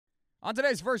On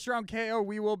today's first round KO,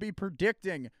 we will be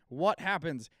predicting what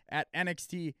happens at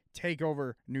NXT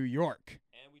TakeOver New York.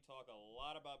 And we talk a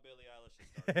lot about Billie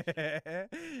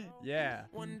Eilish. Yeah.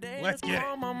 One day Let's get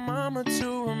call it. my mama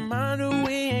to remind her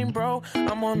we ain't broke.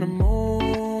 I'm on the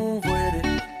move with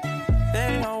it.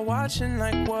 They all watching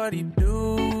like what he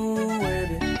do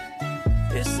with it.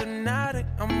 It's hypnotic.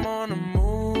 I'm on the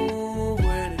move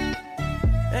with it.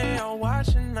 They all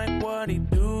watching like what he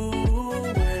do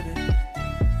with it.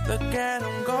 Look at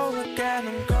him go, look at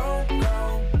him go,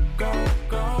 go, go,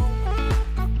 go.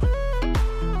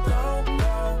 Go,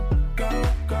 go, go,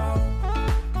 go.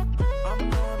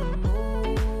 I'm on the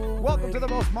move. Welcome to the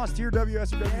with most must-hear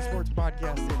WSW Sports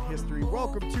podcast in history.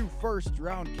 Welcome to First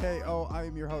Round KO. I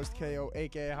am your host, KO,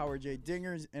 a.k.a. Howard J.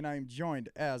 Dingers, and I am joined,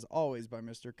 as always, by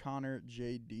Mr. Connor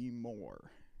J.D.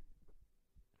 Moore.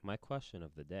 My question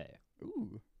of the day,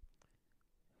 Ooh.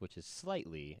 which is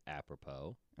slightly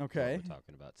apropos Okay. what we're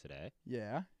talking about today,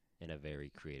 Yeah. in a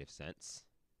very creative sense.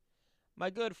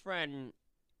 My good friend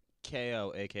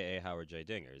KO, a.k.a. Howard J.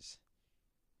 Dingers,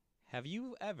 have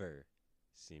you ever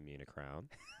seen me in a crown?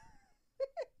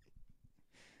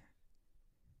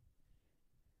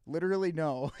 Literally,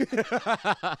 no.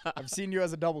 I've seen you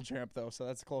as a double champ, though, so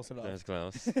that's close enough. That's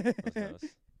close. That's close.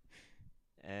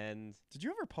 And Did you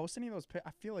ever post any of those?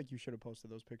 I feel like you should have posted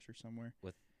those pictures somewhere.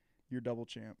 With- your double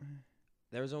champ.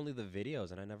 there was only the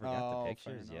videos, and I never got Oh, the fair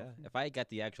pictures. Yeah, enough. if I got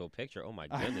the actual picture, oh my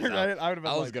I goodness, would have been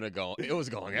I was like, gonna go. It was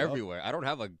going Yup. everywhere. I don't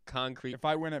have a concrete. if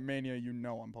I win at Mania, you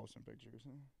know I'm posting pictures.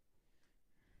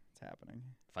 It's happening.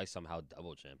 If I somehow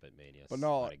double champ at Mania, But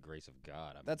no, by the grace of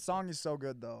God, That song is so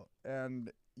good, though.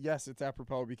 And yes, it's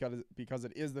apropos because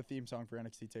it is the theme song for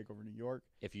NXT TakeOver New York.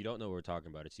 If you don't know what we're talking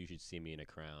about, it's "You Should See Me in a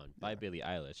Crown" by Yeah. Billie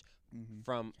Eilish Mm-hmm.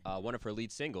 from one of her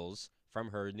lead singles from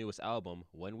her newest album,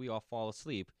 "When We All Fall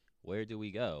Asleep, Where Do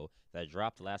We Go?" that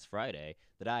dropped last Friday.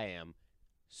 That I am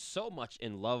so much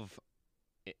in love,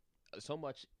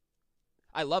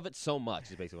 I love it so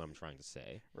much. Is basically what I'm trying to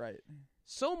say. Right.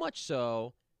 So much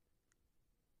so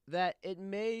that it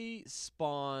may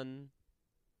spawn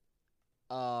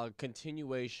a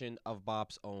continuation of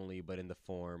Bops Only, but in the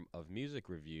form of music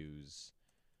reviews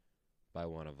by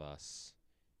one of us.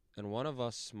 And one of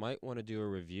us might want to do a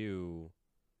review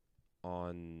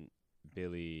on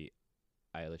Billie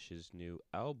Eilish's new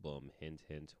album. Hint,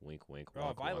 hint, wink, wink, Oh,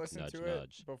 wonk, if I wonk, listen nudge, to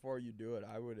nudge. it before you do it,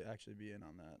 I would actually be in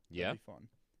on that. Yeah? That'd be fun.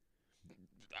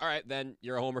 All right, then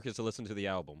your homework is to listen to the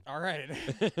album. All right.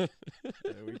 Yeah,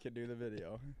 we could do the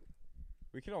video.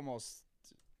 We could almost,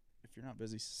 if you're not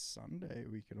busy Sunday,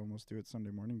 we could almost do it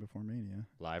Sunday morning before Mania.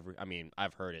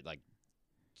 I've heard it like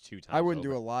 2 times. I wouldn't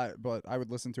do over. it live, but I would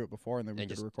listen to it before, and then we And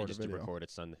could just, record and just a to video. record it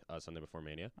Sunday before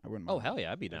Mania. I wouldn't. Oh mind. hell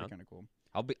yeah, I'd be That'd down. kind of cool.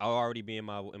 I'll already be in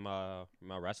my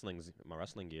wrestling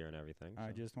gear and everything.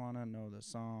 I so. just want to know the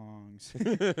songs.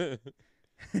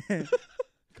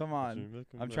 Come on.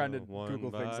 I'm trying to Google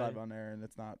things live on air, and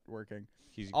it's not working.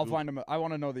 I'll find them. I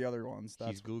want to know the other ones.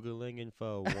 That's He's googling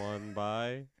info one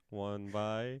by one.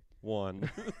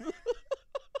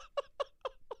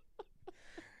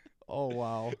 Oh,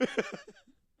 wow.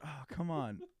 Oh, come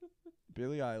on.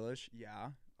 Billie Eilish. Yeah.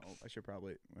 Oh, I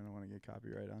don't want to get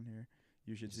copyright on here.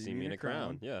 You should see me in a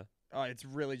crown. Yeah. Oh, it's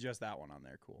really just that one on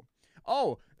there. Cool.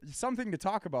 Oh, something to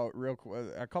talk about real quick.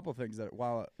 A couple things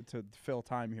to fill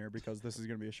time here because this is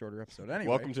going to be a shorter episode anyway.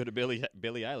 Welcome to the Billie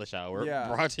Eilish Hour. Yeah.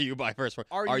 Brought to you by First One.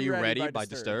 Are You Ready by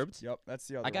Disturbed? Yep, that's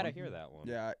the other I gotta one. hear that one.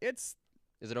 Yeah, it's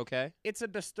Is it okay? a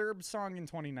Disturbed song in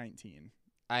 2019.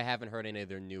 I haven't heard any of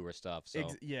their newer stuff, so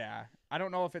Yeah. I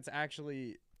don't know if it's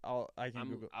actually I can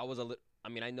Google.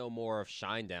 I know more of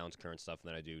Shinedown's current stuff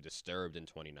than I do Disturbed in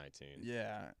 2019.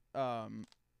 Yeah.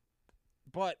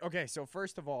 But okay, so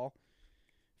first of all,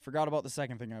 forgot about the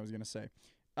second thing I was gonna say.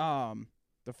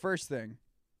 The first thing,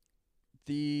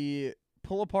 the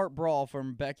pull apart brawl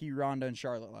from Becky, Ronda, and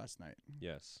Charlotte last night.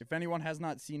 Yes. If anyone has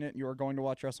not seen it, and you are going to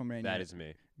watch WrestleMania. That is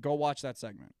me. Go watch that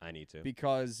segment I need to.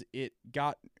 because it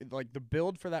got the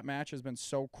build for that match has been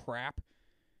so crap,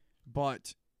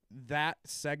 but that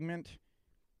segment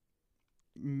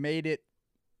made it.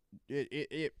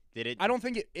 Did it I don't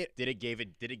think it Did it give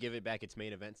it back its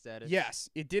main event status? Yes,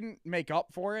 it didn't make up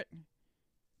for it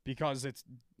because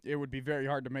it would be very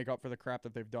hard to make up for the crap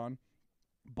that they've done.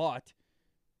 But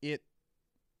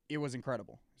it was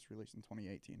incredible. It's released in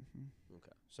 2018.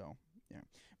 Okay. So, yeah.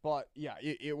 But yeah,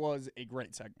 it was a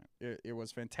great segment. It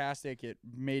was fantastic. It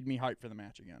made me hyped for the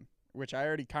match again, which I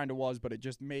already kind of was, but it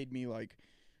just made me like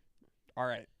All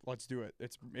right, let's do it.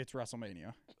 It's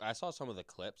WrestleMania. I saw some of the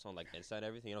clips on like Inside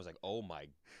Everything, and I was like, oh my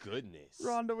goodness.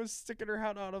 Ronda was sticking her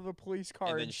head out of a police car,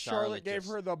 And and, then Charlotte Charlotte gave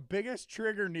just- her the biggest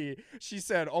trigger knee. She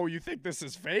said, "Oh, you think this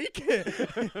is fake?"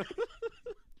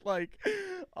 Like,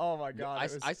 oh my god!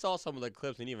 it was- I saw some of the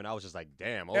clips, and even I was just like,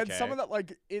 damn, okay. And some of that,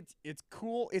 like, it's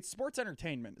cool. It's sports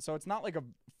entertainment, so it's not like a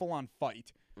full on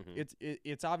fight. Mhm.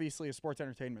 It's obviously a sports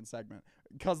entertainment segment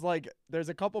because like there's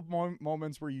a couple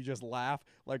moments where you just laugh.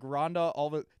 Like Ronda,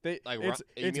 Like, it's you it's mean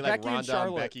Becky like Ronda and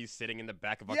Charlotte. Becky sitting in the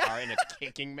back of a Yeah. car in a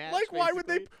kicking match? Like why would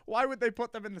basically? they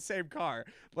put them in the same car?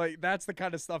 Like that's the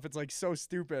kind of stuff. It's like so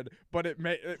stupid, but it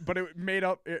made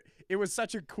up. It was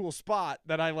such a cool spot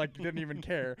that I like didn't even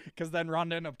care because then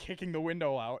Ronda ended up kicking the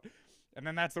window out. And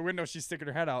then that's the window she's sticking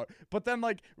her head out. But then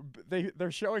like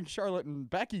they're showing Charlotte and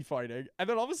Becky fighting, and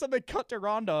then all of a sudden they cut to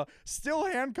Ronda still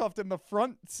handcuffed in the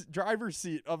front driver's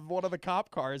seat of one of the cop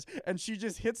cars, and she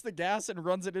just hits the gas and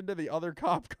runs it into the other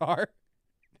cop car.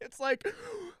 It's like,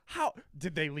 how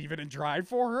did they leave it in drive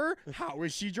for her? How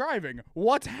is she driving?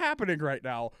 What's happening right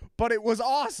now? But it was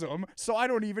awesome, so I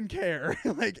don't even care.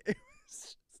 Like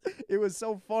it was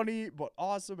so funny but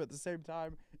awesome at the same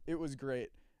time. It was great.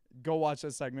 Go watch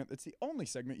that segment. It's the only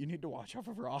segment you need to watch off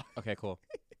of Raw. Okay, cool.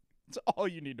 It's all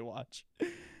you need to watch.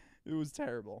 It was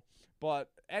terrible. But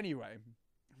anyway,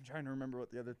 I'm trying to remember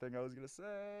what the other thing I was going to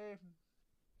say.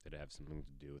 Did it have something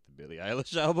to do with the Billie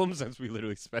Eilish album? Since we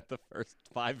literally spent the first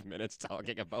 5 minutes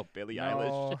talking about Billie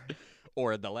Eilish,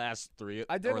 or the last three,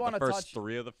 I did or wanna the first touch-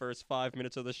 3 of the first 5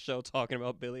 minutes of the show talking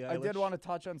about Billie Eilish. I did want to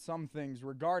touch on some things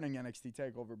regarding NXT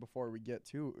TakeOver before we get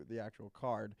to the actual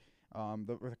card.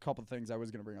 There were a couple of things I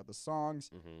was going to bring up. The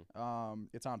songs. Mm-hmm.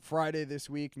 It's on Friday this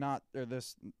week,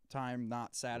 this time,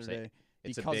 not Saturday,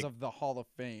 it's a because big- of the Hall of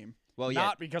Fame. Well, yeah,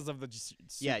 Not because of the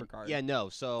Supercard. yeah, no.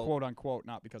 So, Quote unquote,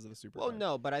 not because of the Supercard. well,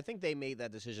 no, but I think they made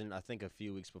that decision. I think a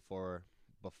few weeks before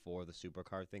the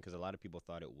Supercard thing, because a lot of people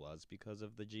thought it was because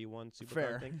of the G1 Supercard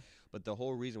Fair. thing. But the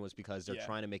whole reason was because they're Yeah.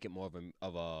 trying to make it more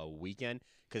of a weekend,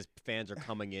 because fans are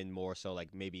coming in more. So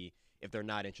like maybe if they're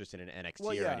not interested in NXT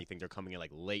Well, or yeah. anything, they're coming in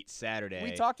like late Saturday.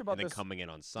 We talked about and then this. coming in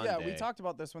on Sunday. Yeah, we talked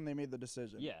about this when they made the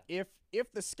decision. Yeah.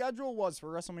 If the schedule was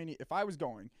for WrestleMania, if I was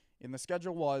going, and the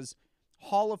schedule was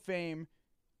Hall of Fame,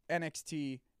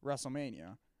 NXT,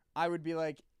 WrestleMania, I would be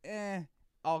like,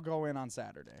 I'll go in on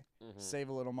Saturday. Mhm. Save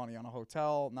a little money on a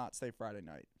hotel, not stay Friday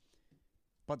night.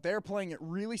 But they're playing it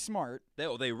really smart.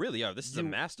 They really are. This is a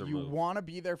master You move. want to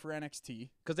be there for NXT,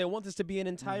 Because they want this to be an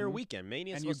entire Mhm. weekend.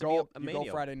 Mania is and you supposed to go be a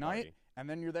Mania Friday night, party. and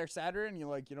then you're there Saturday, and you're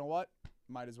like, you know what?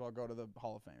 Might as well go to the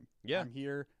Hall of Fame. Yeah. I'm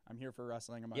here for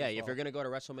wrestling. I might Yeah, as if well. you're gonna go to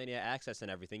WrestleMania Access and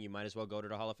everything, you might as well go to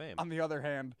the Hall of Fame. On the other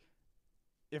hand,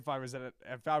 if I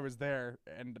was there,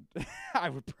 and I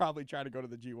would probably try to go to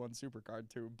the G1 Supercard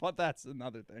too, but that's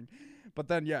another thing. But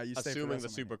then yeah, you stay for Assuming the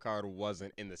WrestleMania. Supercard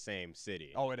wasn't in the same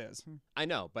city. Oh, it is. I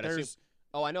know, but There's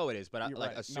I know it is, but You're like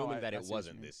right. No, assuming that I it see what you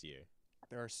wasn't mean. this year.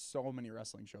 there are so many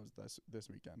wrestling shows this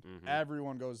weekend. Mhm.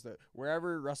 Everyone goes to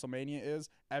wherever WrestleMania is.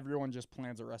 Everyone just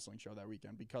plans a wrestling show that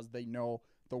weekend because they know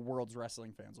the world's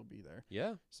wrestling fans will be there.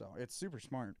 Yeah. So it's super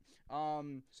smart.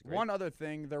 It's great. One other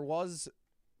thing, there was,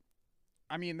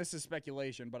 I mean, this is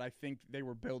speculation, but I think they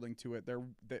were building to it.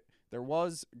 There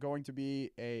was going to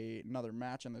be another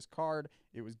match on this card.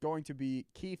 It was going to be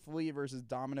Keith Lee versus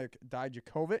Dominic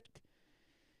Dijakovic,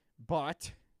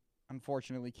 but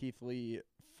unfortunately, Keith Lee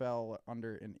fell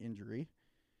under an injury.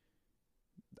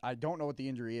 I don't know what the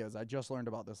injury is. I just learned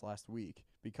about this last week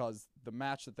because the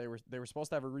match that they were supposed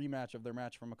to have a rematch of their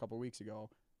match from a couple weeks ago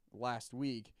last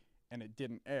week, and it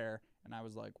didn't air. And I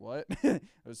was like, what? I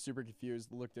was super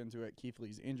confused, looked into it. Keith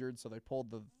Lee's injured, so they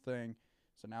pulled the thing.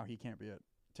 So now he can't be at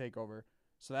TakeOver.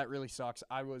 So that really sucks.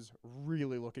 I was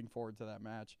really looking forward to that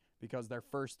match because their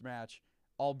first match,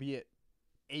 albeit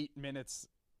 8 minutes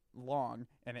long,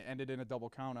 and it ended in a double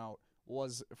countout,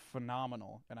 was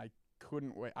phenomenal. And I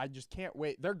couldn't wait. I just can't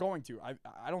wait. They're going to.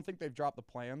 I don't think they've dropped the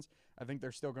plans. I think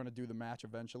they're still going to do the match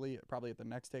eventually, probably at the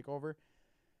next TakeOver.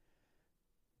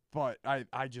 But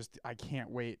I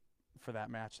can't wait for that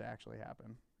match to actually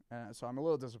happen. So I'm a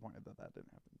little disappointed that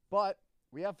didn't happen. But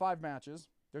we have 5 matches.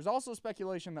 There's also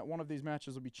speculation that one of these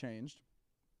matches will be changed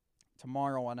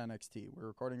tomorrow on NXT. We're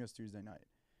recording this Tuesday night.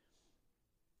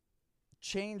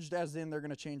 Changed as in they're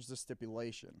going to change the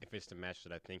stipulation. If it's the match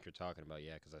that I think you're talking about,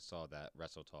 yeah, because I saw that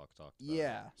Wrestle Talk talked about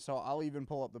Yeah, it. so I'll even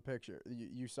pull up the picture.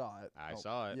 You saw it. I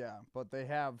saw it. Yeah, but they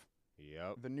have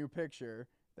Yep. the new picture.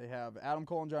 They have Adam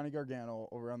Cole and Johnny Gargano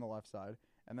over on the left side,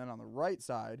 and then on the right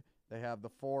side they have the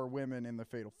 4 women in the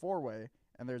Fatal 4-Way,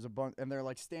 and there's a bunch, and they're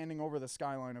like standing over the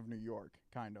skyline of New York,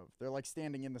 kind of. They're like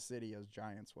standing in the city as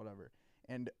giants, whatever.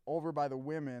 And over by the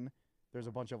women, there's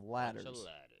a bunch of ladders. Bunch of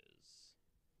ladders.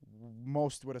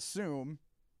 most would assume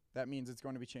that means it's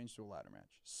going to be changed to a ladder match.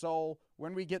 So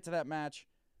when we get to that match,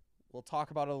 we'll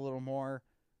talk about it a little more.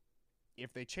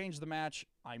 If they change the match,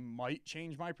 I might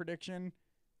change my prediction.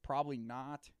 Probably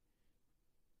not.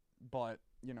 But,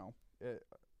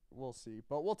 we'll see.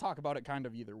 But we'll talk about it kind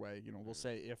of either way. We'll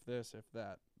say if this, if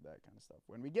that kind of stuff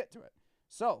when we get to it.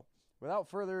 So, without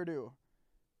further ado,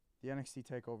 the NXT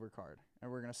TakeOver card.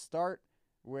 And we're going to start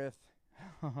with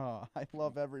I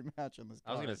love every match in this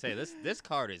card. I was going to say, this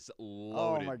card is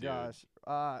loaded, oh, my dude. gosh.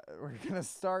 We're going to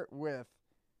start with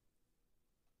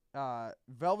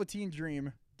Velveteen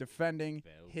Dream defending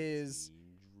his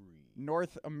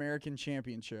North American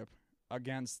Championship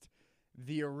against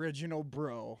the original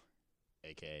Bro.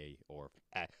 AKA, or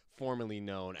formerly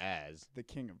known as The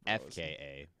King of Bros.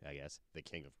 FKA, I guess. The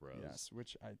King of Bros. Yes,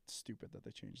 which stupid that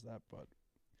they changed that, but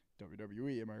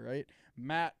WWE, am I right?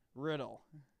 Matt Riddle.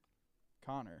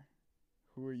 Connor,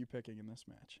 who are you picking in this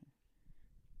match?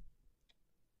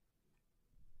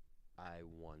 I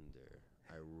wonder.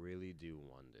 I really do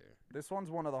wonder. This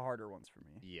one's one of the harder ones for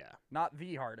me. Yeah. Not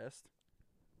the hardest,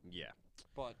 Yeah.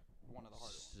 but one of the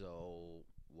hardest. So,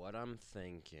 what I'm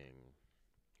thinking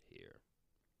here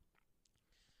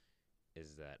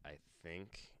is that I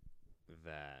think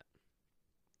that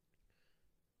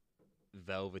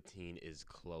Velveteen is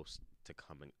close to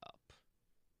coming up.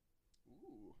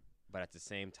 Ooh. But at the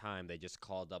same time, they just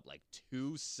called up like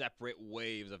 2 separate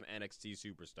waves of NXT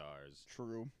superstars.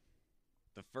 True.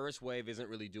 The first wave isn't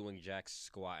really doing jack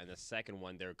squat, and the second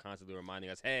one, they're constantly reminding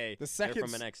us, hey, The they're second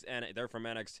they're from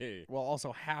NXT. Well,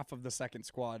 also half of the second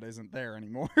squad isn't there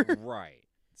anymore. Right.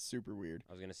 Super weird.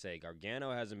 I was going to say,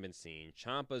 Gargano hasn't been seen.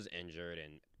 Ciampa's injured,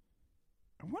 and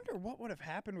I wonder what would have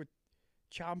happened with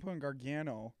Ciampa and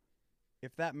Gargano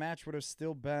if that match would have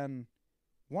still been.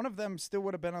 One of them still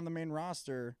would have been on the main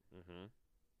roster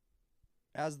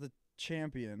as the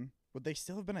champion. Would they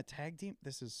still have been a tag team?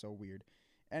 This is so weird.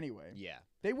 Anyway, yeah.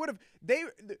 they would have.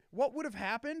 What would have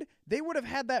happened? They would have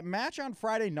had that match on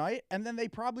Friday night, and then they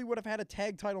probably would have had a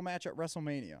tag title match at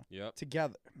WrestleMania Yep.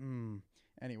 together.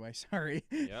 Anyway, sorry.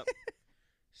 Yep.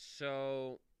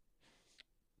 So,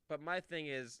 but my thing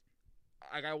is,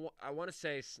 I want to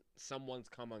say someone's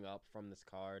coming up from this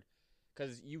card,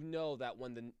 because that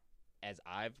when as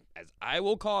I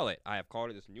will call it, I have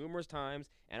called it this numerous times,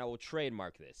 and I will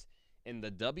trademark this in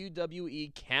the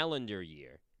WWE calendar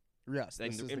year. Yes, In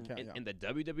the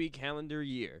WWE calendar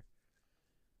year,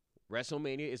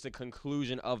 WrestleMania is the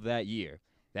conclusion of that year.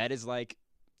 That is like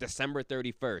December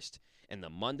 31st, and the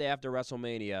Monday after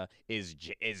WrestleMania is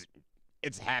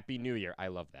it's Happy New Year. I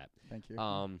love that. Thank you.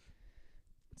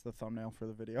 It's the thumbnail for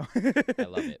the video. I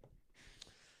love it.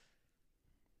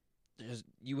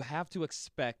 You have to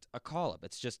expect a call-up.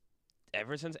 It's just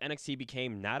ever since NXT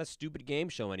became not a stupid game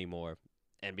show anymore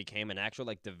and became an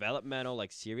actual developmental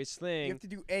serious thing. You have to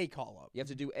do a call-up. You have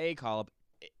to do a call-up.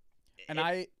 And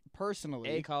I personally...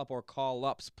 A call-up or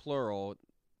call-ups, plural,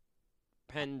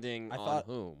 pending on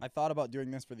whom. I thought about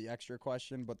doing this for the extra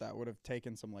question, but that would have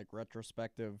taken some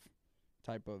retrospective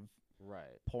type of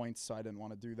points, so I didn't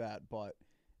want to do that. But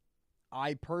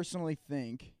I personally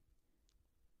think...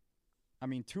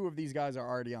 2 of these guys are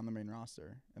already on the main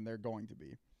roster, and they're going to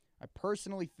be. I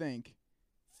personally think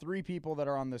 3 people that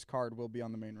are on this card will be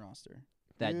on the main roster.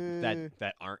 That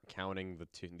aren't counting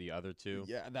the other 2?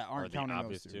 Yeah, that aren't counting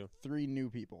those 2. 3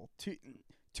 new people. 2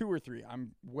 or 3.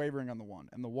 I'm wavering on the 1,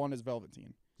 and the 1 is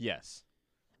Velveteen. Yes.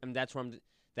 And that's where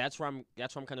I'm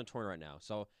kind of torn right now.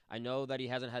 So I know that he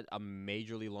hasn't had a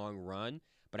majorly long run,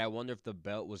 but I wonder if the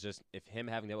belt was just him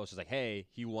having the belt was just hey,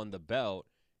 he won the belt.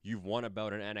 You've won a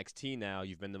belt in NXT now.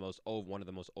 You've been one of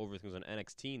the most over things on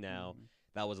NXT now. Mm-hmm.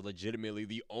 That was legitimately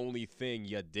the only thing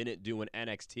you didn't do in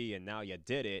NXT, and now you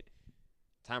did it.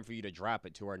 Time for you to drop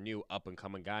it to our new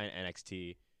up-and-coming guy in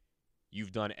NXT.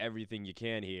 You've done everything you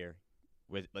can here.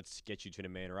 Let's get you to the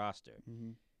main roster.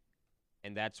 Mm-hmm.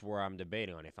 And that's where I'm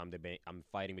debating on. I'm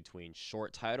fighting between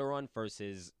short title run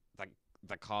versus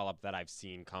the call-up that I've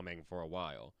seen coming for a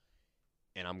while.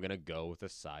 And I'm going to go with the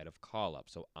side of call-up.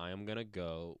 So I am going to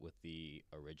go with the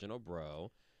original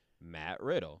Bro, Matt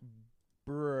Riddle.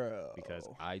 Bro. Because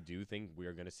I do think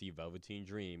we're going to see Velveteen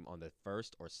Dream on the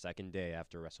first or second day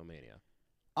after WrestleMania.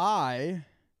 I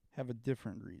have a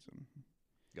different reason.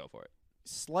 Go for it.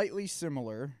 Slightly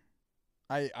similar.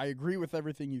 I agree with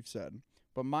everything you've said.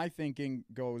 But my thinking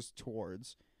goes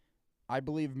towards, I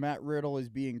believe Matt Riddle is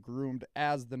being groomed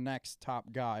as the next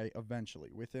top guy eventually,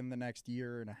 within the next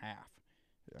year and a half.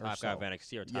 Top guy of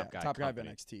NXT or top guy top company?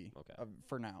 Guy of NXT. Okay.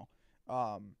 For now.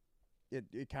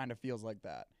 It kind of feels like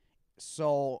that.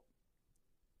 So,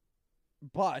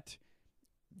 but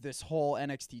this whole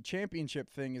NXT championship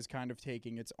thing is kind of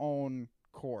taking its own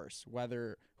course.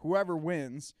 Whether whoever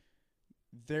wins,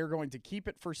 they're going to keep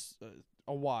it for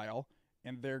a while,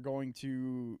 and they're going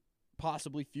to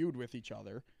possibly feud with each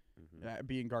other,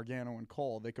 being Gargano and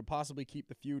Cole. They could possibly keep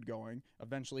the feud going,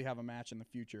 eventually have a match in the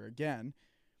future again.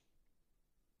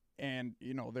 And,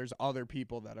 there's other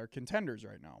people that are contenders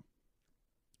right now.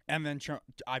 And then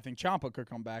I think Ciampa could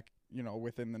come back,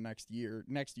 within the next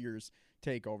year's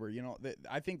takeover.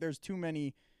 I think there's too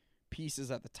many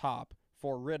pieces at the top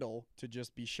for Riddle to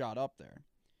just be shot up there.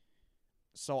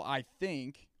 So I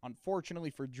think, unfortunately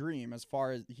for Dream, as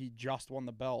far as he just won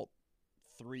the belt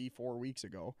 3-4 weeks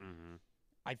ago,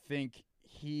 I think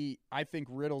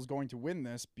Riddle's going to win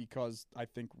this because I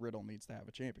think Riddle needs to have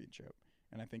a championship.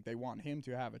 And I think they want him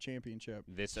to have a championship.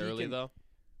 This early, though?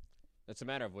 It's a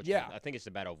matter of which one. I think it's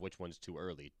a matter of which one's too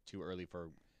early. Too early for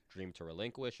Dream to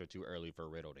relinquish or too early for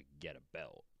Riddle to get a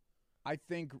belt? I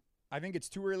think it's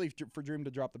too early for Dream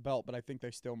to drop the belt, but I think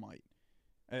they still might.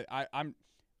 I'm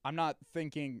not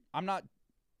thinking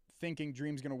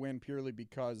Dream's going to win purely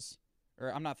because –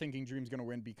 or I'm not thinking Dream's going to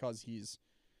win because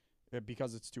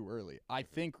because it's too early. I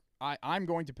think I'm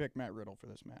going to pick Matt Riddle for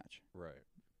this match. Right.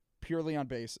 Purely on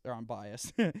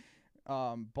bias.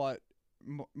 But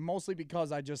mostly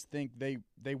because I just think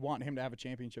they want him to have a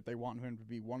championship. They want him to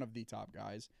be one of the top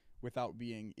guys without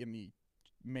being in the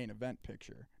main event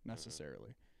picture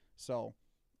necessarily. So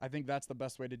I think that's the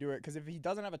best way to do it, because if he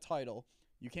doesn't have a title,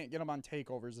 you can't get him on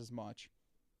takeovers as much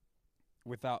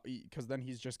because then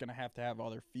he's just going to have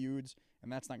other feuds,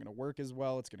 and that's not going to work as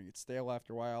well. It's going to get stale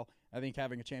after a while. I think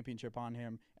having a championship on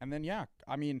him, and then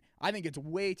I think it's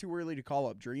way too early to call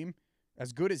up Dream.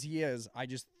 As good as he is, I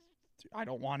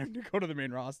don't want him to go to the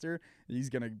main roster.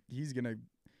 He's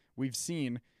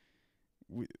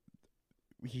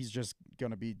just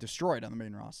gonna be destroyed on the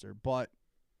main roster. But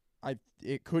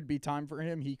it could be time for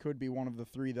him. He could be one of the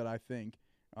three that I think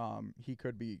he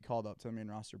could be called up to the main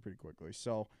roster pretty quickly.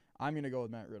 So I'm gonna go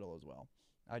with Matt Riddle as well.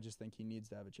 I just think he needs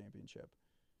to have a championship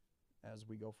as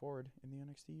we go forward in the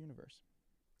NXT universe.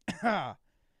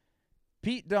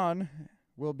 Pete Dunne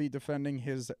will be defending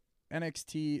his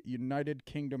NXT United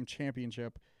Kingdom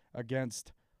Championship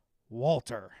against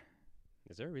Walter.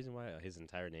 Is there a reason why his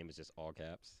entire name is just all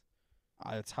caps?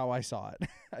 That's how I saw it.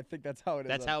 I think that's how it is.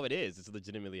 That's how it is. It's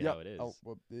legitimately how it is. Oh,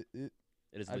 well, it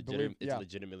is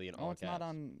legitimately in all caps. It's not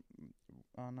on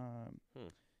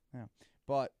yeah.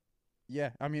 But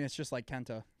yeah, I mean, it's just like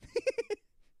Kenta.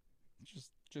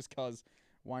 just cause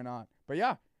why not? But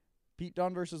yeah, Pete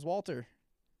Dunne versus Walter.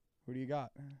 Who do you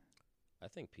got? I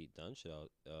think Pete Dunne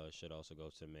should also go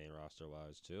to the main roster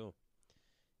wise too,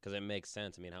 because it makes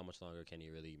sense. I mean, how much longer can he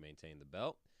really maintain the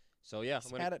belt? So yeah,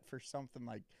 he's had it for something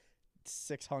like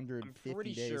 650 days. I'm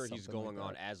pretty sure he's going like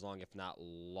on as long, if not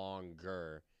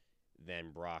longer,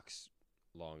 than Brock's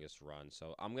longest run.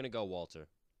 So I'm gonna go Walter.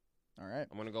 All right,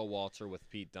 I'm gonna go Walter with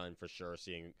Pete Dunne for sure.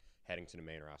 Heading to the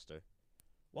main roster.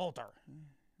 Walter,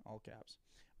 all caps.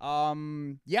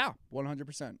 Yeah,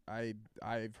 100%.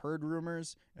 I've heard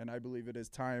rumors, and I believe it is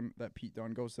time that Pete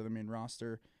Dunne goes to the main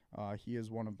roster. He is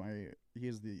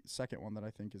the second one that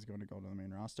I think is going to go to the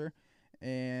main roster,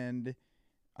 and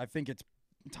I think it's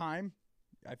time.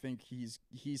 I think he's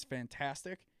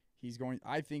fantastic.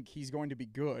 I think he's going to be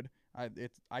good. I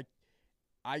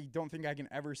don't think I can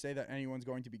ever say that anyone's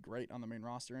going to be great on the main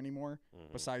roster anymore.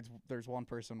 Besides, there's one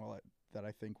person that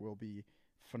I think will be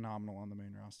phenomenal on the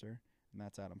main roster, and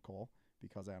that's Adam Cole,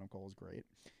 because Adam Cole is great.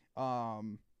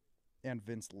 And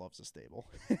Vince loves a stable.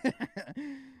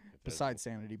 Besides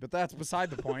sanity, but that's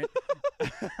beside the point.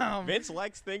 Vince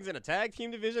likes things in a tag team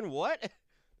division? What?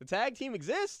 The tag team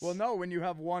exists? Well, no, when you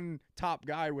have one top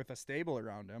guy with a stable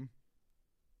around him.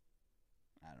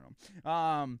 I don't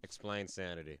know. Explain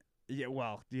sanity. Yeah,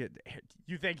 well, you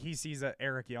think he sees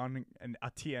Eric Young and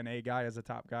a TNA guy as a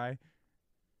top guy?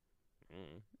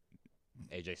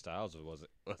 AJ Styles was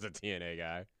a TNA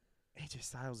guy. AJ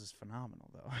Styles is phenomenal,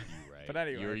 though. You're right. But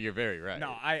anyway, you're very right.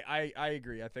 No, I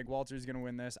agree. I think Walter's going to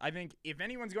win this. I think if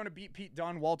anyone's going to beat Pete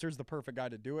Dunne, Walter's the perfect guy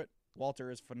to do it. Walter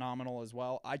is phenomenal as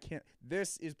well.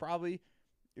 This is probably,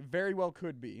 very well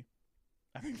could be.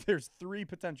 I think there's 3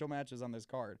 potential matches on this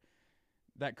card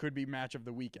that could be match of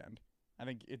the weekend. I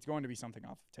think it's going to be something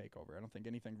off of TakeOver. I don't think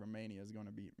anything from Mania is going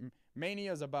to be.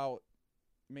 Mania is about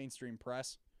mainstream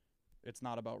press. It's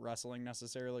not about wrestling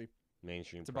necessarily.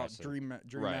 Mainstream. It's about dream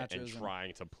right, matches and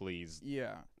trying to please.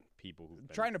 Yeah. People who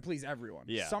trying to please everyone.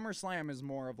 Yeah. SummerSlam is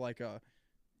more of like a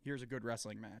here's a good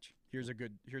wrestling match.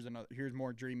 Here's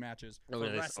more dream matches. I for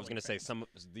was wrestling gonna say fans.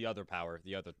 the other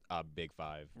big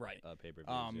 5 Right.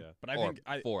 pay-per-views. But I think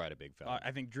 4 out of big 5.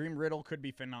 I think Dream Riddle could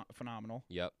be phenomenal,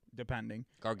 Yep. depending.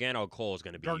 Gargano Cole is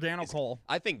gonna be Gargano Cole.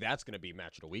 I think that's gonna be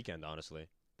match of the weekend. Honestly,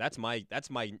 that's my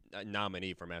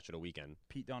nominee for match of the weekend.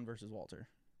 Pete Dunne versus Walter.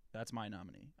 That's my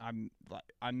nominee. I'm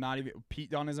not even.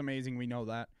 Pete Dunne is amazing. We know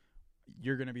that.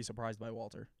 You're gonna be surprised by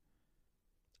Walter.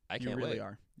 I You can't really wait.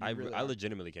 are. I really are.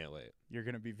 legitimately can't wait. You're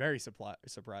gonna be very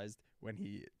surprised when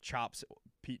he chops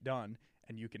Pete Dunne,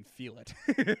 and you can feel it.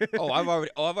 I've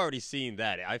already seen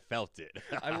that. I felt it.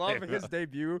 I love his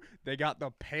debut. They got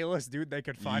the palest dude they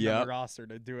could find on the roster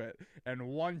to do it, and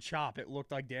one chop, it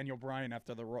looked like Daniel Bryan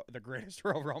after the Greatest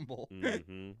Royal Rumble.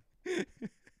 Mm-hmm.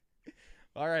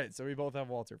 All right, so we both have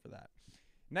Walter for that.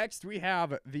 Next, we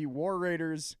have the War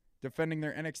Raiders defending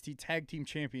their NXT Tag Team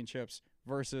Championships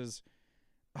versus,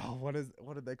 what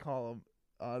did they call them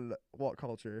on What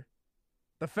Culture?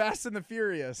 The Fast and the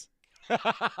Furious.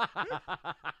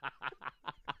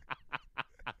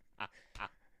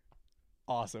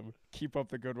 Awesome. Keep up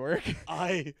the good work.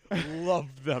 I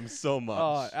love them so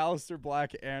much. Aleister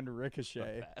Black and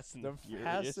Ricochet. The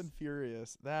Fast and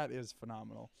Furious. That is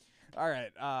phenomenal. All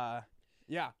right.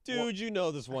 Yeah. Dude, you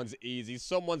know this one's easy.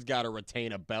 Someone's got to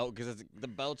retain a belt because the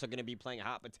belts are going to be playing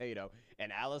hot potato.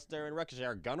 And Aleister and Ricochet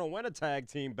are going to win a tag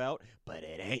team belt, but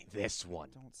it ain't this one.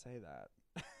 Don't say that.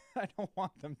 I don't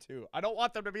want them to. I don't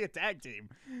want them to be a tag team.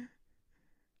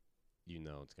 You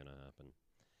know it's going to happen.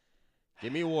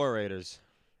 Give me War Raiders.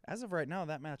 As of right now,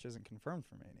 that match isn't confirmed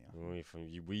for Mania.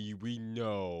 We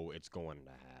know it's going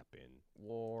to happen.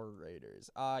 War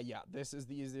Raiders. Yeah, this is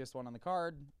the easiest one on the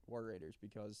card. War Raiders,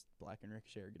 because Black and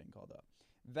Ricochet are getting called up.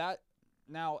 That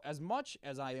now, as much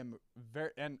as I am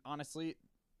and honestly,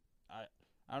 I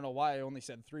don't know why I only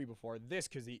said 3 before. This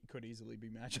could easily be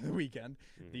match of the weekend.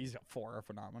 Mm-hmm. These 4 are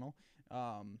phenomenal.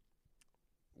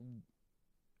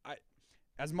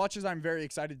 As much as I'm very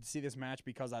excited to see this match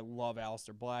because I love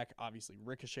Aleister Black, obviously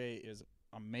Ricochet is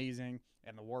amazing,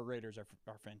 and the War Raiders are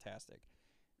fantastic.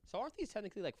 So aren't these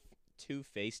technically like 2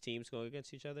 face teams going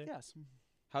against each other? Yes.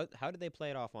 How did they play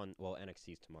it off on,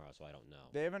 NXT's tomorrow, so I don't know.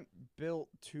 They haven't built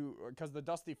to, because the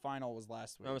Dusty Final was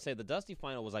last week. I'm going to say the Dusty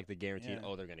Final was like the guaranteed,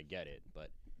 they're going to get it, but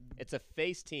it's a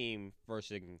face team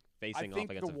facing off against a face champion. I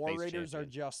think the War Raiders are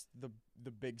just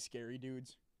the big scary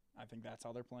dudes. I think that's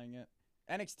how they're playing it.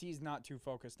 NXT's not too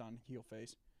focused on heel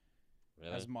face.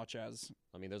 Really? As much as.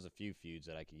 I mean, there's a few feuds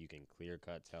that you can clear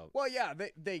cut tell. Well, yeah,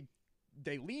 they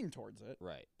lean towards it.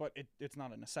 Right. But it's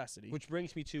not a necessity. Which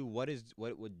brings me to what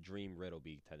would Dream Riddle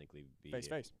be technically be?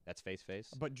 Face. That's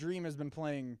face. But Dream has been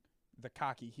playing the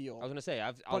cocky heel. I was gonna say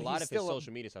a lot of his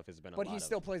social media stuff has been. But he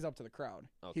still plays up to the crowd.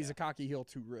 Okay. He's a cocky heel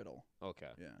to Riddle.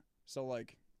 Okay. Yeah. So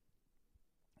like,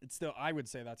 it's still, I would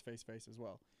say that's face as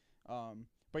well.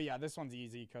 But yeah, this one's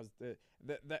easy because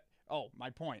my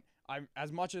point. I'm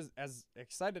as much as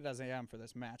excited as I am for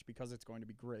this match because it's going to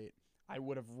be great. I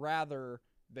would have rather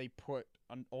they put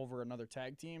over another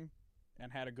tag team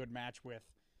and had a good match with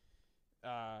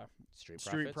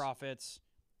Street Profits,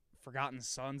 Forgotten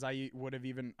Sons. I would have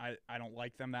I don't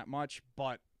like them that much,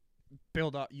 but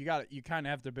build up. You kind of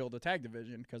have to build a tag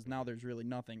division because now there's really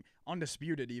nothing.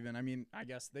 Undisputed even. I mean, I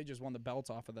guess they just won the belts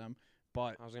off of them.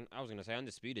 But I was gonna say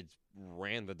Undisputed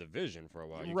ran the division for a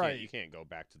while. You can't go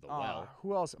back to the well.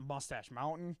 Who else? Mustache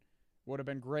Mountain would have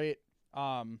been great.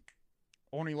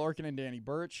 Oni Lorcan and Danny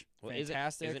Burch,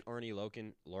 fantastic. Isn't Oni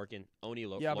Lorcan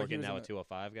now a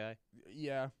 205 guy?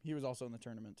 Yeah, he was also in the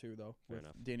tournament too, though. Fair with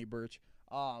enough. Danny Burch.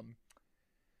 The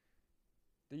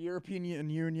European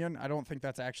Union. I don't think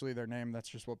that's actually their name. That's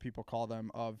just what people call them.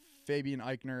 Of Fabian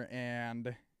Eichner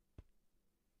and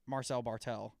Marcel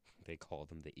Bartel. They call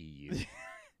them the EU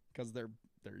because they're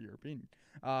European.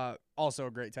 Also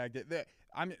a great tag.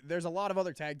 There's a lot of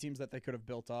other tag teams that they could have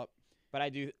built up, but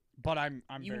I'm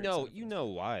you know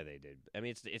why they did. I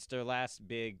mean, it's their last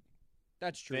big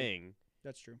that's true thing.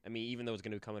 That's true. I mean, even though it's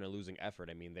going to come in a losing effort,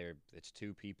 I mean, it's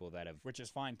 2 people that have, which is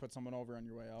fine. Put someone over on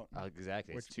your way out.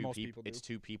 Exactly. Which it's 2 most people. do. It's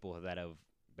 2 people that have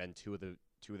been two of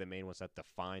the main ones that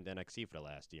defined NXT for the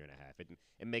last year and a half.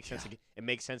 It makes sense. It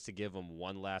makes sense to give them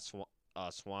one last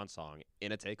swan song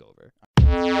in a takeover.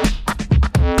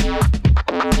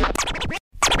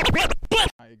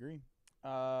 I agree.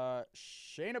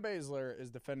 Shayna Baszler is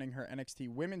defending her NXT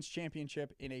Women's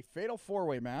Championship in a fatal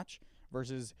 4-way match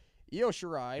versus Io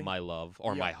Shirai. My love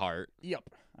or my heart. Yep.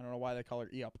 I don't know why they call her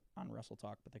Yep on Wrestle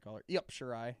Talk, but they call her Yep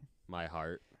Shirai. My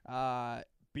heart.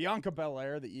 Bianca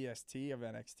Belair, the EST of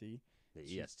NXT. The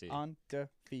She's EST.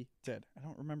 Undefeated. I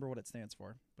don't remember what it stands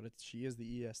for, but she is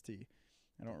the EST.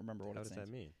 I don't remember what it stands for. What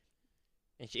does that mean?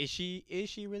 And is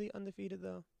she really undefeated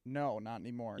though? No, not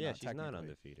anymore. Yeah, not she's not technically.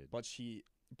 undefeated.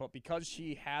 But because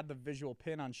she had the visual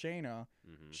pin on Shayna,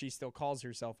 Mhm. she still calls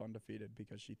herself undefeated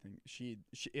because she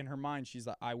in her mind she's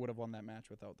like, I would have won that match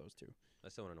without those two. I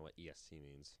still want to know what EST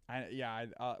means.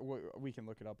 We can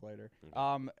look it up later.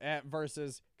 Okay.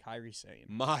 Versus Kairi Sane.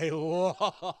 My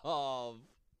love.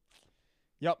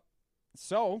 Yep.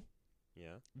 So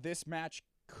Yeah. this match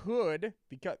could,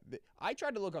 because I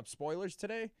tried to look up spoilers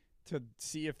today to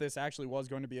see if this actually was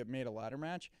going to be made a ladder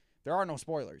match. There are no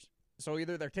spoilers. So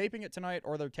either they're taping it tonight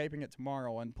or they're taping it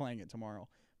tomorrow and playing it tomorrow.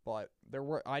 But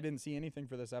I didn't see anything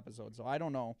for this episode, so I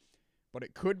don't know. But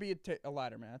it could be a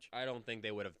ladder match. I don't think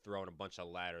they would have thrown a bunch of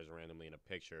ladders randomly in a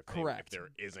picture if Correct. if there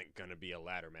isn't going to be a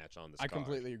ladder match on this I card.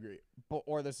 completely agree.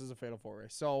 Or this is a fatal four-way.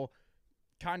 So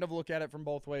kind of look at it from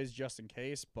both ways just in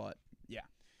case. But yeah.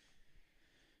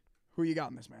 Who you got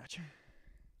in this match?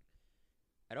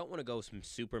 I don't want to go some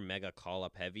super mega call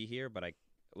up heavy here, but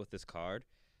with this card,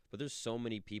 but there's so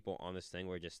many people on this thing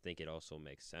where I just think it also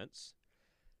makes sense.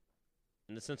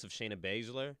 In the sense of Shayna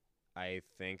Baszler, I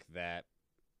think that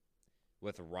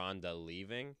with Ronda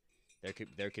leaving, there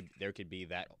could be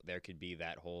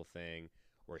that whole thing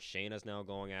where Shayna's now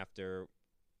going after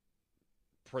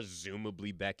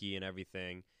presumably Becky and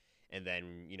everything, and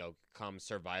then come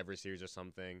Survivor Series or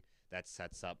something that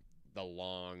sets up the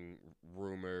long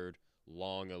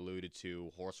alluded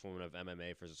to Horsewoman of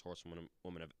MMA versus Horsewoman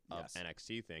of Yes.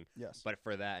 NXT thing. Yes. But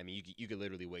for that, I mean, you could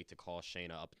literally wait to call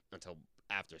Shayna up until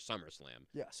after SummerSlam.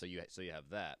 Yes. So you have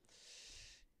that.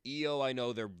 Io, I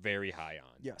know they're very high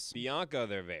on. Yes. Bianca,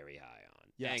 they're very high on.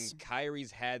 Yes. And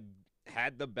Kairi's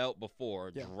had the belt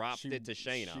before, Yeah, dropped it to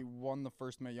Shayna. She won the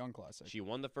first Mae Young Classic. She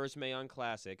won the first Mae Young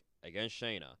Classic against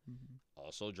Shayna. Mhm.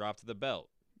 Also dropped the belt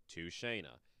to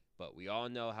Shayna. But we all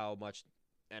know how much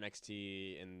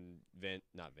NXT and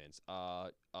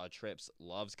Trips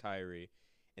loves Kairi,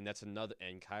 and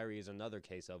and Kairi is another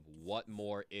case of what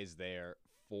more is there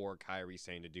for Kairi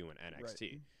Sane to do in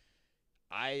NXT.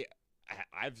 Right.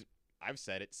 I've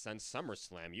said it since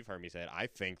SummerSlam. You've heard me say it. I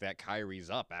think that Kairi's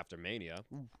up after Mania.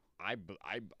 Oof. I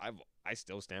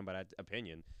still stand by that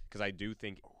opinion because I do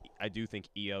think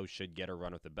Io should get a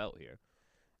run with the belt here.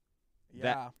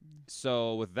 Yeah.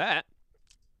 So with that,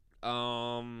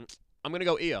 I'm gonna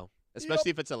go Io,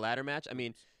 especially if it's a ladder match. I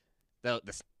mean,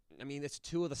 it's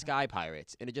two of the Sky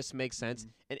Pirates, and it just makes sense.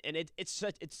 Mhm. And it's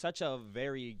such a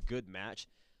very good match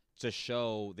to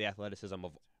show the athleticism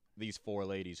of these four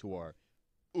ladies who are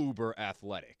uber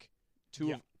athletic.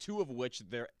 Two of which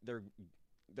their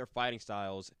fighting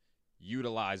styles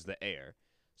utilize the air.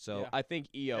 So Yeah. I think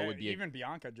Io would be even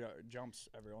Bianca jumps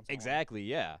every once in a while. exactly,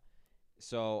 yeah.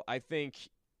 So I think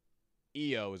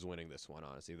Io is winning this one.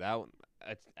 Honestly, that one,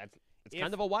 it's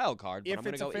kind of a wild card. But I'm If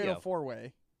gonna it's a go fatal Io.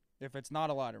 four-way, if it's not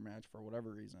a ladder match for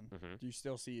whatever reason, Mhm. do you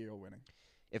still see Io winning?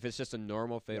 If it's just a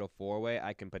normal fatal four-way,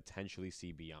 I can potentially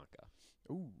see Bianca,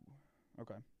 Ooh.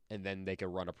 Okay. and then they could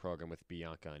run a program with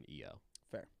Bianca and Io.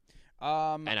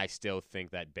 And And I still think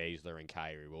that Baszler and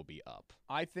Kairi will be up.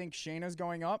 I think Shayna's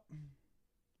going up.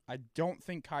 I don't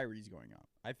think Kairi's going up.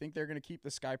 I think they're going to keep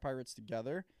the Sky Pirates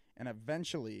together, and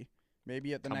eventually,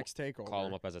 maybe at the next takeover. Call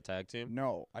them up as a tag team.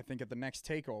 No, I think at the next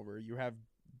takeover, you have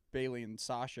Bailey and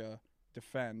Sasha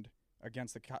defend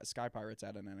against the Sky Pirates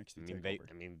at an NXT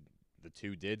takeover. The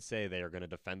two did say they are going to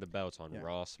defend the belts on Yeah.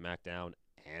 Raw, SmackDown,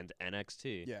 and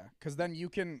NXT. Yeah, because then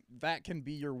that can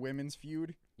be your women's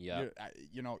feud. Yeah.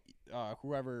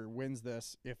 Whoever wins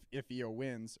this, if Io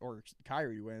wins or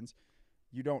Kairi wins,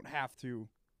 you don't have to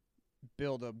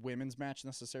build a women's match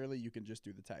necessarily. You can just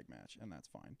do the tag match, and that's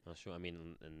fine. Oh, sure. I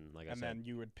mean, and like I And said, then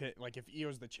you would pit, like, if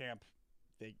Io's the champ,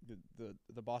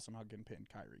 the Boston Hug can pin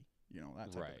Kairi.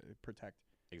 That type Right. of protect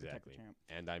exactly. the champ.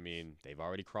 And I mean, they've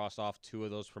already crossed off two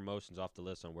of those promotions off the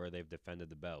list on where they've defended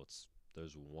the belts.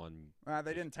 There's one, They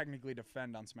didn't technically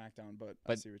defend on SmackDown, but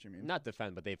I see what you mean. not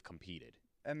defend, but they've competed.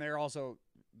 And they're also,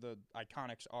 the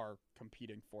Iconics are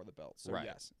competing for the belts. So Right.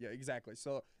 yes, yeah, exactly.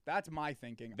 So that's my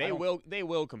thinking. They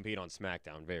will compete on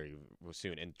SmackDown very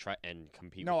soon and try and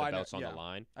compete No, with I the know, belts on yeah. the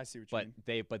line. I see what you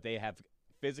mean. But they have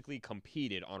physically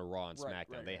competed on Raw and Right,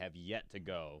 SmackDown. right, They right. have yet to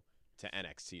go to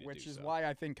NXT to Which do is so. why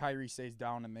I think Kairi stays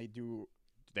down and they do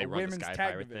they a run the women's Sky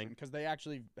tag Pirate division, thing. because they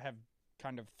actually have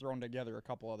kind of thrown together a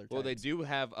couple other Well, they tags. do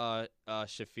have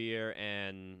Shafir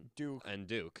and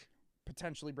Duke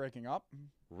potentially breaking up.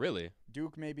 Really?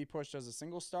 Duke may be pushed as a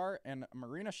single star, and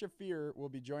Marina Shafir will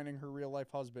be joining her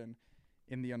real-life husband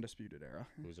in the Undisputed Era.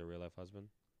 Who's her real life husband?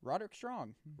 Roderick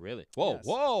Strong. Really? Whoa, Yes.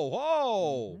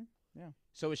 whoa! Mhm. Yeah.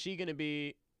 So is she gonna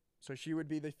be? So she would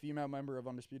be the female member of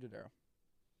Undisputed Era.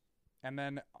 And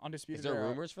then Undisputed Is there Era.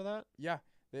 rumors for that? Yeah.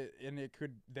 And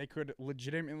they could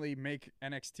legitimately make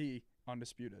NXT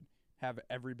undisputed, have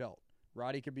every belt.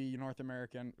 Roddy could be North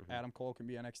American, Adam Cole can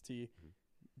be NXT,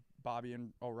 Bobby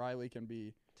and O'Reilly can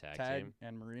be tag, team.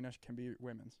 and Marina can be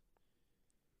women's.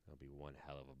 That would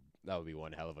be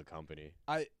one hell of a company.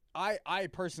 I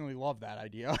personally love that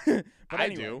idea. But I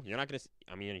anyway, do. You're not gonna.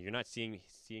 I mean, you're not seeing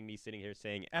me sitting here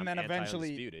saying and I'm then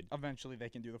anti-undisputed. eventually they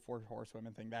can do the 4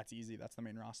 horsewomen thing. That's easy. That's the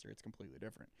main roster. It's completely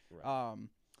different. Right.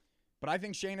 But I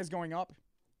think Shayna's going up.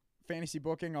 Fantasy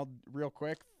booking, real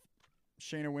quick.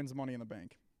 Shayna wins Money in the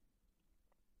Bank.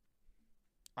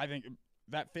 I think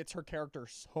that fits her character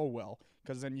so well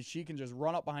because then she can just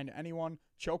run up behind anyone,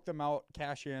 choke them out,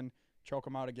 cash in, choke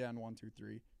them out again, 1, 2,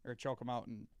 3, or choke them out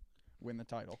and win the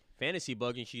title. Fantasy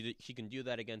booking, she can do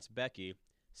that against Becky,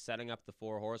 setting up the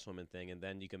 4 horsewomen thing, and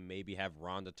then you can maybe have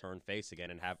Ronda turn face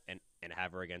again and have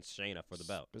her against Shayna for the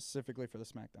belt. Specifically for the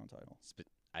SmackDown title.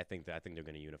 I think they're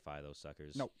going to unify those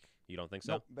suckers. Nope. You don't think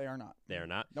so? Nope, they are not. They are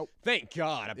not? Nope. Thank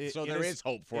God. There is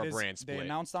hope for a brand split. They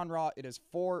announced on Raw it is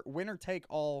 4 winner take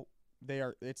all. They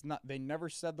never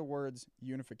said the words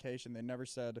unification. They never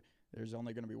said there's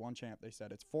only going to be one champ. They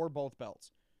said it's for both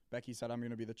belts. Becky said I'm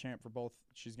going to be the champ for both.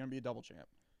 She's going to be a double champ.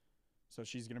 So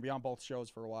she's going to be on both shows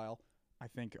for a while. I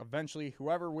think eventually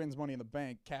whoever wins Money in the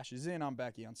Bank cashes in on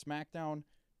Becky on SmackDown,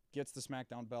 gets the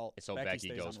SmackDown belt. So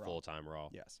Becky goes full-time Raw.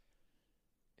 Yes.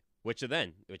 Which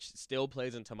still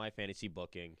plays into my fantasy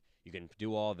booking. You can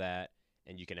do all that,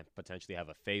 and you can potentially have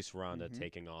a face Ronda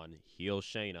taking on heel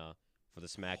Shayna for the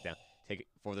SmackDown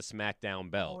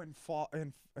belt. Oh,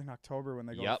 in October when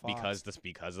they go to Fox.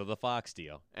 because of the Fox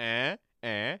deal. Oh,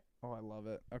 I love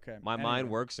it. Okay. My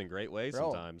mind works in great ways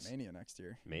sometimes. Mania next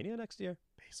year. Baszler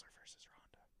versus Ronda.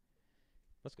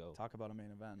 Let's go. Talk about a main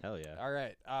event. Hell yeah. All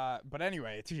right. But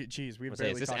anyway, geez, we've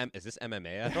Is this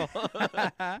MMA at all?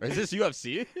 Or is this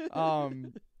UFC?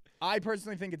 I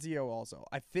personally think it's EO also.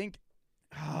 I think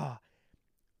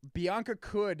Bianca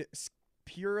could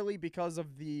purely because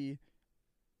of the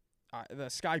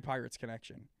Sky Pirates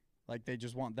connection. Like they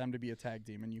just want them to be a tag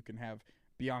team, and you can have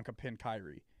Bianca pin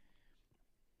Kairi.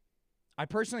 I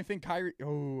personally think Kairi.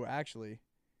 Oh, actually,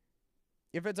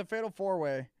 if it's a fatal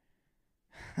 4-way,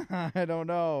 I don't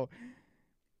know.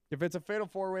 If it's a fatal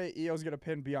 4-way, Io's gonna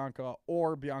pin Bianca,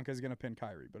 or Bianca's gonna pin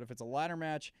Kairi. But if it's a ladder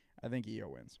match, I think Io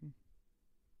wins.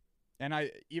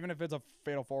 And even if it's a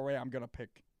fatal 4-way, I'm gonna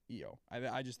pick Io.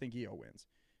 I just think Io wins.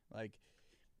 Like,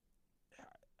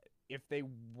 if they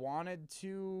wanted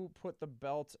to put the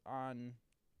belt on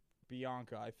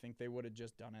Bianca, I think they would have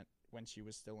just done it when she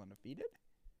was still undefeated.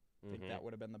 I think that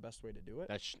would have been the best way to do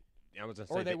it.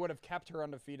 Or they would have kept her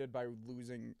undefeated by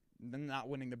not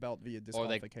winning the belt via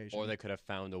disqualification. Or they could have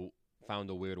found a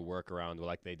weird workaround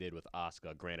like they did with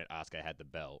Asuka. Granted, Asuka had the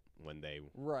belt when they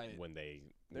worked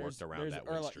around that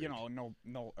win streak.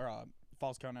 No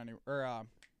false count anywhere.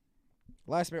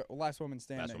 Last woman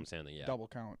standing. Last woman standing, yeah. Double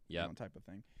count, type of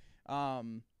thing.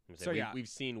 We've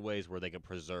seen ways where they can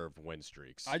preserve win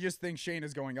streaks. I just think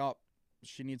Shayna's going up.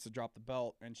 She needs to drop the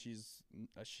belt, and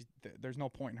there's no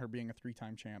point in her being a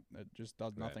 3-time champ. It just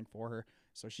does nothing for her.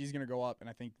 So she's gonna go up, and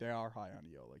I think they are high on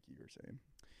Io, like you were saying.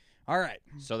 All right.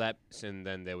 And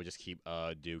then they would just keep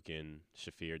Duke and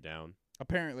Shafir down.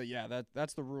 Apparently, yeah.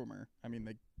 That's the rumor. I mean,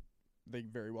 they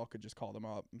very well could just call them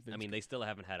up. They still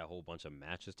haven't had a whole bunch of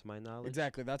matches to my knowledge.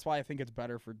 Exactly. That's why I think it's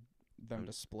better for them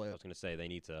to split. I was gonna say they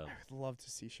need to. I would love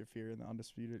to see Shafir in the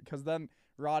Undisputed, because then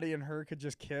Roddy and her could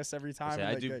just kiss every time.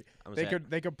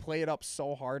 They could play it up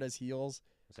so hard as heels.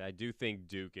 I do think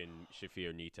Duke and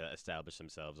Shafir need to establish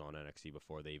themselves on NXT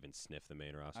before they even sniff the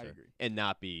main roster. I agree. And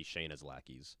not be Shayna's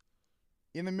lackeys.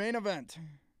 In the main event,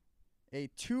 a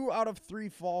 2 out of 3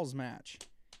 falls match.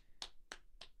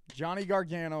 Johnny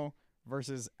Gargano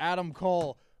versus Adam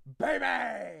Cole,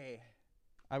 baby.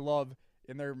 I love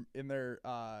in their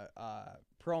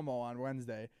promo on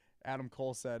Wednesday, Adam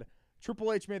Cole said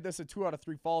Triple H made this a 2 out of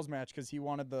 3 falls match because he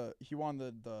wanted the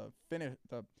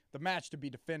match to be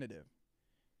definitive.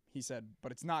 He said,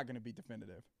 but it's not going to be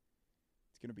definitive.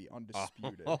 It's going to be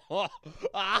undisputed.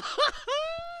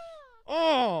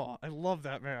 Oh, I love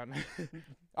that, man.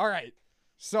 All right.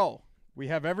 So, we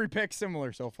have every pick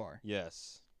similar so far.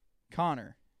 Yes.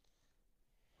 Connor,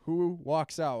 who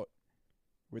walks out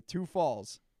with 2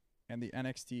 falls and the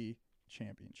NXT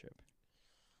championship?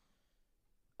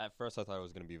 At first, I thought it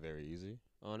was going to be very easy,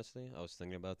 honestly. I was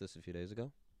thinking about this a few days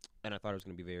ago, and I thought it was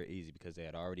going to be very easy because they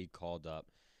had already called up,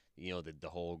 the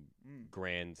whole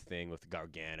grand thing with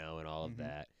Gargano and all of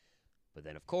that. But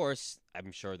then, of course,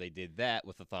 I'm sure they did that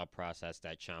with the thought process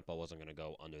that Ciampa wasn't going to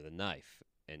go under the knife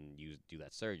and do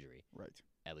that surgery. Right.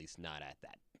 At least not at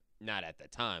the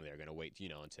time. They were going to wait,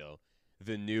 until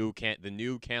the new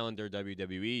calendar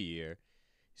WWE year.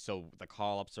 So the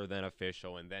call-ups are then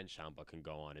official, and then Ciampa can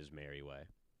go on his merry way.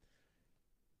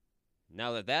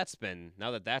 Now that that's been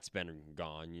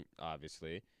gone,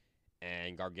 obviously,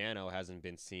 and Gargano hasn't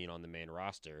been seen on the main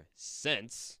roster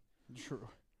since. True.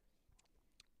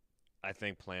 I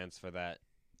think plans for that.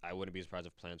 I wouldn't be surprised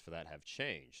if plans for that have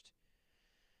changed.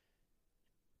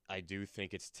 I do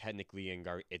think it's technically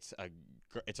it's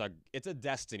a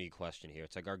destiny question here.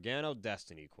 It's a Gargano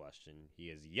destiny question. He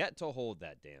has yet to hold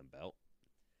that damn belt.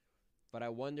 But I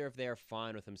wonder if they're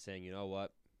fine with him saying, you know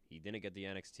what? He didn't get the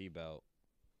NXT belt.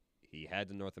 He had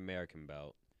the North American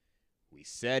belt. We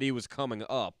said he was coming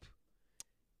up.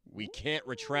 We can't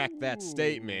retract that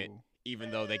statement, even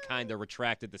though they kind of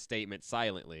retracted the statement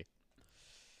silently.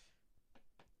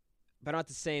 But at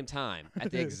the same time,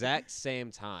 at the exact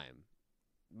same time,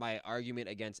 my argument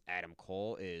against Adam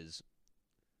Cole is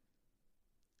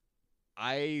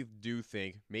I do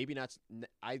think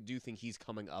he's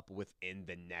coming up within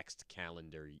the next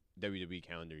WWE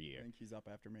calendar year. I think he's up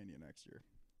after Mania next year.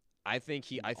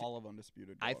 All of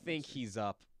Undisputed. I think he's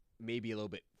up maybe a little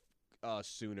bit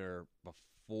sooner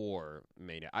before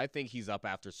Mania. I think he's up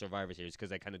after Survivor Series because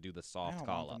they kind of do the soft call-ups.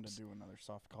 I don't want them to do another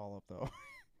soft call-up though.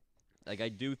 Like I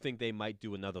do think they might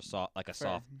do another soft, Fair.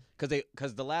 soft,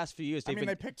 because the last few years they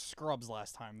picked Scrubs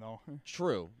last time though.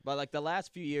 True, but like the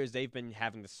last few years they've been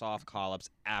having the soft call-ups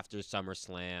after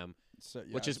SummerSlam,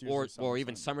 which is or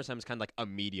even SummerSlam is kind of like a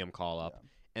medium call-up,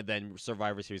 and then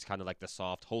Survivor Series kind of like the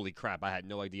soft. Holy crap! I had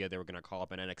no idea they were gonna call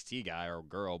up an NXT guy or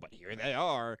girl, but here they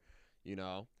are,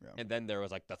 Yeah. And then there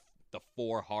was like the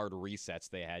 4 hard resets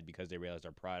they had because they realized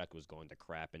their product was going to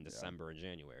crap in December and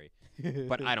January.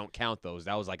 But I don't count those.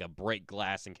 That was like a break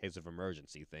glass in case of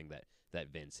emergency thing that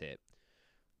Vince hit.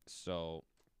 So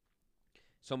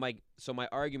my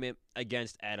argument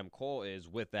against Adam Cole is,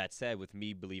 with that said, with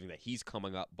me believing that he's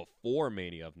coming up before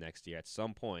Mania of next year at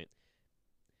some point,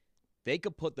 they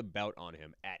could put the belt on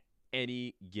him at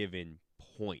any given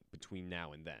point between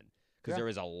now and then. Because there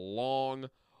is a long,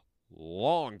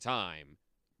 long time.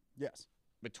 Yes.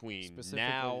 Between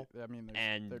now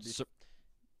and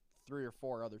 3 or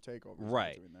 4 other takeovers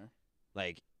between there.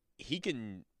 Like he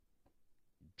can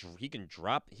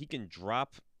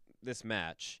drop this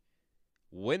match,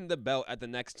 win the belt at the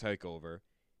next takeover,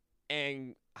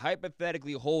 and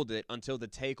hypothetically hold it until the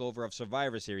takeover of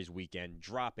Survivor Series weekend,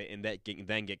 drop it, and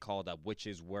then get called up, which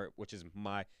is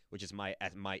my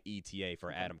ETA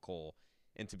for Adam Cole.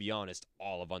 And to be honest,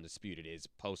 all of Undisputed is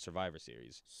post Survivor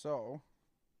Series. So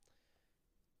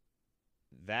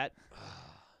that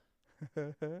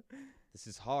this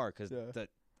is hard because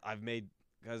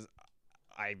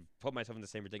I put myself in the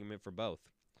same predicament for both.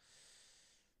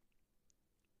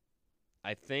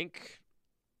 I think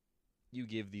you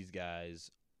give these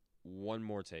guys one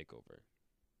more takeover.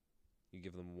 You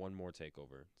give them one more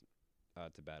takeover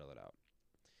to battle it out.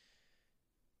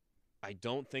 I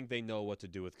don't think they know what to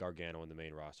do with Gargano in the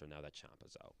main roster now that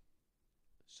Ciampa's out.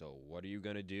 So what are you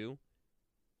going to do?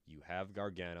 You have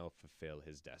Gargano fulfill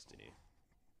his destiny.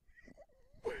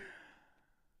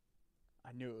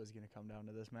 I knew it was going to come down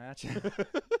to this match.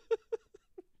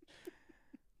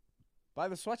 By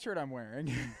the sweatshirt I'm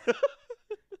wearing,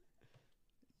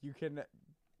 you can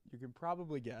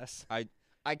probably guess.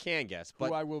 I can guess, but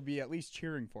who I will be at least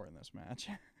cheering for in this match.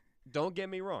 Don't get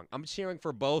me wrong. I'm cheering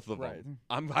for both of right. them.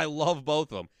 I love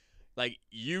both of them. Like,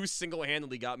 you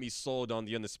single-handedly got me sold on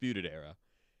the Undisputed Era.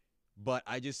 But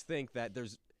I just think that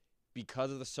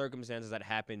because of the circumstances that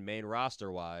happened main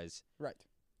roster-wise, right.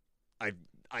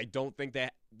 I don't think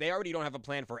they already don't have a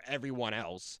plan for everyone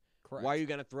else. Correct. Why are you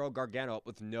going to throw Gargano up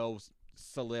with no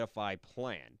solidified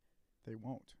plan? They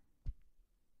won't.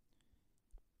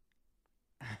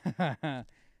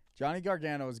 Johnny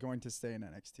Gargano is going to stay in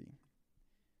NXT.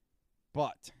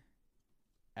 But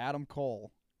Adam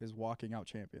Cole is walking out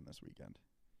champion this weekend.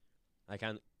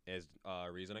 Is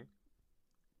reasoning?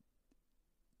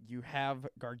 You have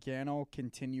Gargano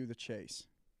continue the chase.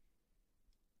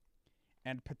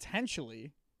 And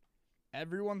potentially,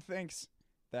 everyone thinks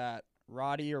that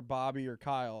Roddy or Bobby or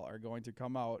Kyle are going to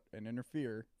come out and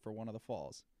interfere for one of the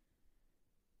falls.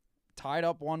 Tied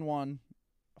up 1-1,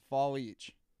 a fall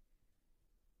each.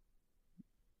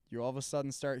 You all of a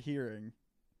sudden start hearing,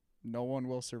 no one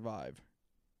will survive.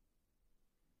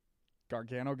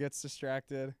 Gargano gets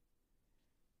distracted.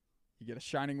 You get a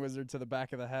Shining Wizard to the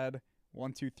back of the head.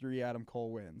 1, 2, 3, Adam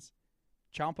Cole wins.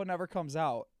 Ciampa never comes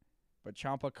out, but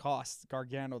Ciampa costs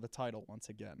Gargano the title once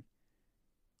again.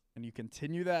 And you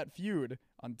continue that feud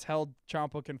until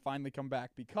Ciampa can finally come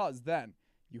back, because then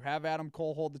you have Adam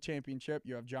Cole hold the championship.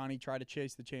 You have Johnny try to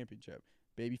chase the championship.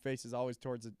 Babyface is always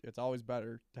it's always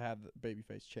better to have the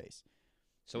babyface chase.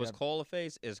 So You is have- Cole a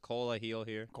face? Is Cole a heel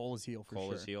here? Cole is heel for Cole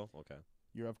sure. is heel? Okay.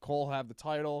 You have Cole have the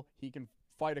title. He can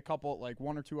fight a couple, like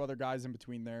one or two other guys in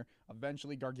between there.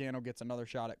 Eventually, Gargano gets another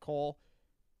shot at Cole.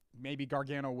 Maybe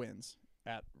Gargano wins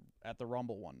at the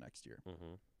Rumble one next year,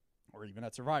 Mm-hmm. or even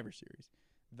at Survivor Series.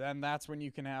 Then that's when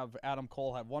you can have Adam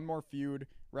Cole have one more feud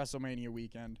WrestleMania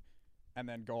weekend, and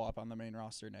then go up on the main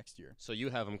roster next year. So you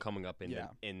have him coming up in Yeah.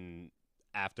 in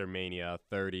after Mania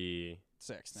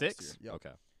 36? Next year. Yep.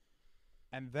 Okay.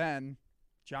 And then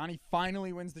Johnny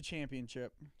finally wins the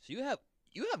championship. So you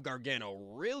have Gargano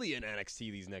really in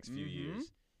NXT these next few Mhm.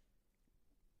 years.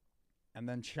 And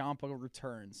then Ciampa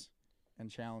returns and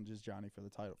challenges Johnny for the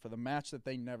title for the match that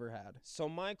they never had. So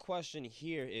my question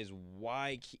here is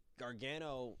why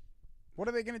Gargano? What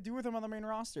are they going to do with him on the main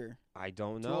roster? I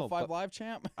don't know. 205 but- Live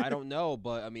champ? I don't know,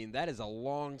 but I mean that is a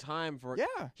long time for.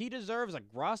 Yeah. He deserves a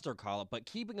roster call up, but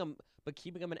keeping him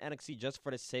in NXT just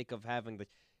for the sake of having the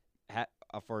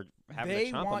for having They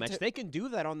the Ciampa want match, to- they can do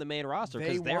that on the main roster They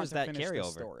because want there's to that finish this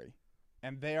carryover. story.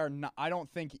 And they are not. I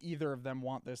don't think either of them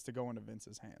want this to go into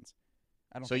Vince's hands.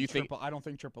 I don't So think you think- I don't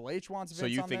think Triple H wants Vince So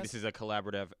you on think this is a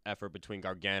collaborative effort between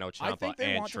Gargano, I Ciampa, think they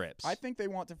and want Trips? I think they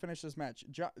want to finish this match.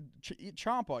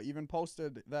 Ciampa even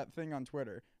posted that thing on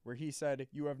Twitter where he said,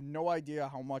 "You have no idea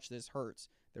how much this hurts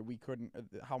that we couldn't,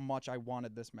 how much I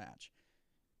wanted this match."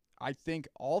 I think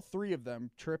all three of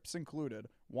them, Trips included,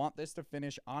 want this to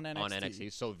finish on NXT. on NXT.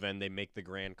 So then they make the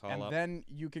grand call And up. then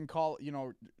you can call,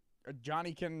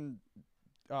 Johnny can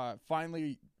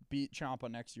finally beat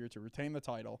Ciampa next year to retain the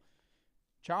title.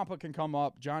 Ciampa can come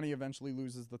up. Johnny eventually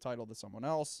loses the title to someone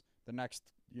else. The next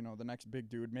big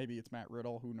dude, maybe it's Matt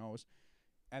Riddle, who knows.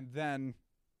 And then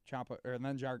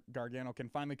Gargano can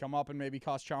finally come up and maybe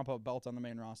cost Ciampa a belt on the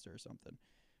main roster or something.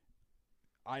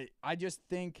 I just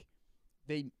think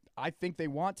I think they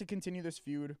want to continue this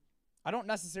feud. I don't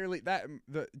necessarily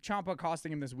the Ciampa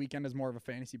costing him this weekend is more of a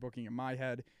fantasy booking in my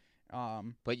head.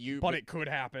 but It could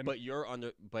happen.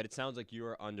 But it sounds like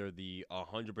you're under the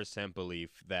 100%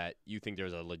 belief that you think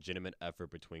there's a legitimate effort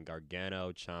between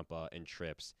Gargano, Ciampa, and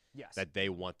Trips yes. that they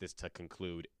want this to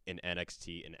conclude in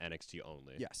NXT and NXT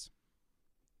only. Yes.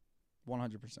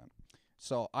 100%.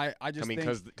 So I just I mean,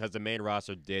 think because the main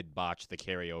roster did botch the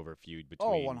carryover feud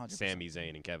between 100%. Sami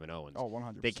Zayn and Kevin Owens.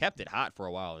 100%. They kept it hot for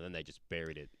a while, and then they just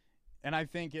buried it. And I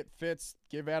think it fits.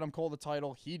 Give Adam Cole the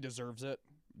title. He deserves it.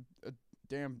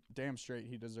 Damn straight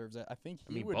he deserves it. I think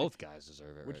he would. Both guys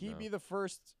deserve it Would right he now. be the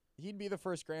first? He'd be the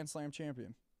first Grand Slam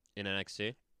champion. In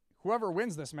NXT? Whoever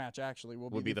wins this match actually will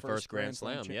Would be the first Grand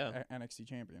Slam, yeah. NXT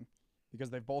champion, because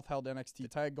they've both held NXT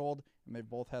tag gold and they've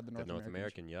both had the The North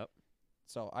American, yep.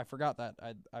 So I forgot that.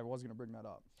 I was gonna bring that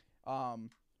up.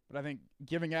 But I think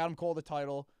giving Adam Cole the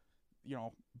title,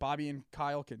 Bobby and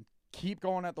Kyle can keep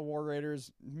going at the War Raiders.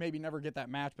 Maybe never get that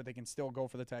match, but they can still go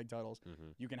for the tag titles. Mm-hmm.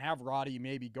 You can have Roddy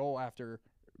maybe go after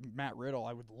Matt Riddle.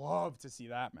 I would love to see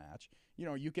that match.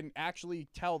 You can actually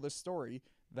tell the story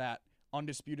that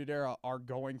Undisputed Era are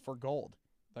going for gold.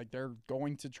 Like they're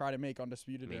going to try to make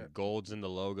Undisputed Era. Gold's in the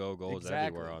logo, gold's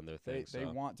everywhere on their thing. They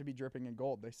want to be dripping in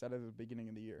gold. They said it at the beginning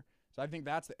of the year. So I think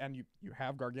and you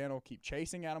have Gargano keep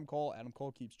chasing Adam Cole. Adam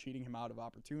Cole keeps cheating him out of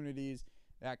opportunities,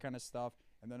 that kind of stuff.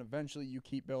 And then eventually you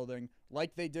keep building,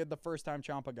 like they did the first time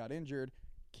Ciampa got injured,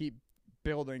 keep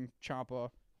building Ciampa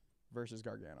versus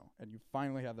Gargano. And you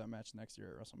finally have that match next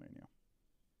year at WrestleMania.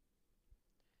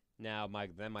 Now, my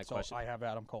So question. I have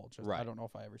Adam Cole. Just, Right. I don't know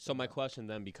if I ever So said my that. question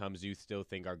then becomes: do you still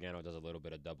think Gargano does a little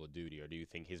bit of double duty, or do you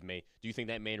think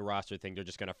that main roster thing they're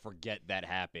just gonna forget that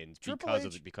happened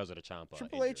because of the Ciampa?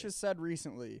 Triple H injury? has said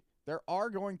recently there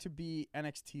are going to be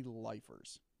NXT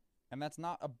lifers, and that's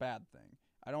not a bad thing.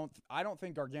 I don't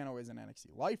think Gargano is an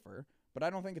NXT lifer, but I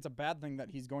don't think it's a bad thing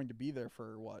that he's going to be there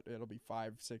for it'll be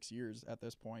 5-6 years at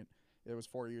this point. It was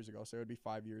 4 years ago, so it would be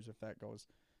 5 years if that goes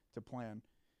to plan.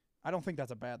 I don't think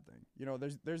that's a bad thing.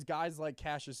 There's guys like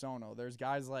Cassius Ohno. There's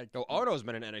guys like Arno's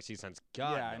been in NXT since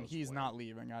God. yeah, and knows he's when. not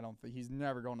leaving. I don't think he's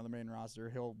never going to the main roster.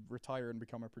 He'll retire and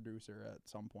become a producer at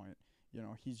some point.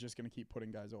 He's just gonna keep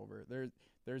putting guys over.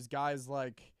 There's guys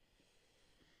like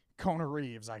Kona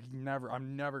Reeves. I'm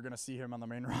never gonna see him on the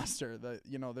main roster.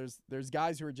 There's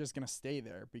guys who are just gonna stay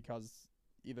there because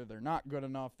either they're not good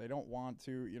enough, they don't want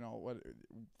to,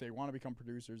 they want to become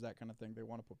producers, that kind of thing. They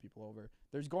want to put people over.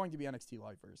 There's going to be NXT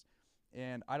lifers,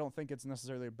 and I don't think it's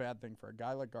necessarily a bad thing for a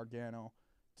guy like Gargano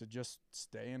to just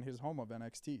stay in his home of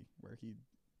NXT, where he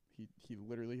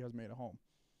literally has made a home.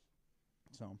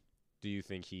 So. Do you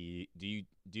think do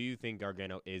you think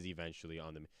Gargano is eventually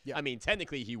on the? Yeah. I mean,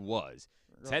 technically he was.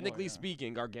 Technically yeah.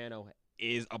 speaking, Gargano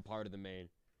is a part of the main.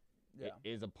 Yeah.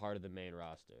 Is a part of the main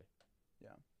roster. Yeah.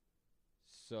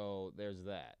 So there's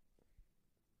that.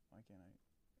 Why can't I?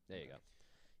 There you go.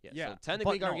 Yeah. Yeah, So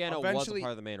technically, but no, Gargano was a eventually-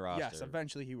 part of the main roster. Yes,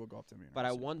 eventually he will go up to me. But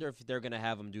I wonder if they're gonna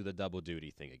have him do the double duty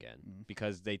thing again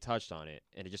because they touched on it,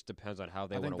 and it just depends on how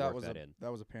they want to work that in.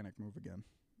 That was a panic move again.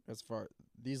 As far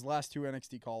these last 2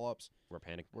 NXT call ups We're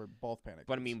panic. were both panic.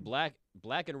 But I moves. mean,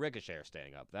 Black and Ricochet are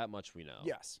staying up. That much we know.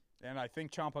 yes, and I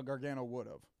think Ciampa Gargano would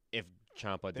have. If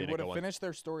Ciampa They didn't would go have on. finished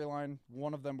their storyline.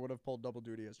 One of them would have pulled double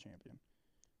duty as champion.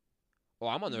 Well,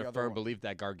 I'm on the the other firm one. belief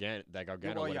that Gargano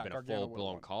well, would yeah, have been Gargano a would've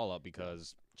full-blown won. call-up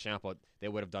because Ciampa, they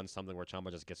would have done something where Ciampa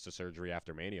just gets to surgery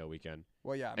after Mania weekend,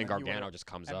 Well, yeah, and then he Gargano would've- just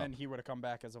comes and up. then he would have come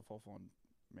back as a full-blown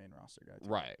main roster guy. Too.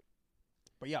 Right.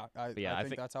 But yeah, I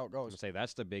think that's how it I'm gonna goes. say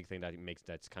that's the big thing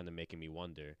that's kind of making me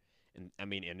wonder. And I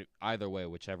mean, in either way,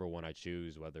 whichever one I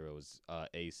choose, whether it was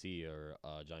AC or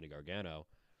Johnny Gargano,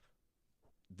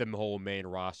 the whole main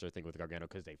roster thing with Gargano,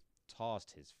 because they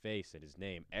tossed his face and his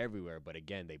name everywhere. But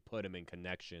again, they put him in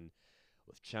connection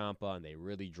with Ciampa, and they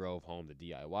really drove home the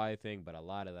DIY thing. But a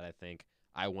lot of that,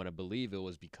 I want to believe it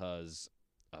was because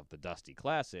of the Dusty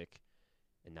Classic.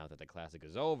 And now that the Classic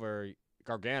is over,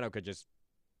 Gargano could just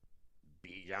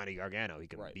be Johnny Gargano. He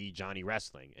can Right. be Johnny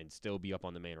Wrestling and still be up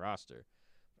on the main roster.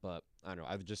 But I don't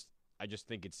know. I just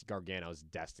think it's Gargano's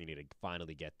destiny to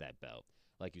finally get that belt.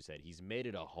 Like you said, he's made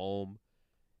it a home,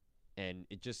 and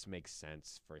it just makes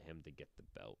sense for him to get the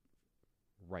belt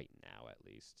right now, at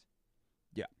least.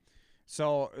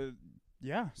 So,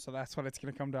 so that's what it's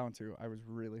gonna come down to. I was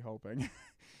really hoping.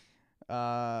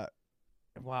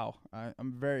 Wow,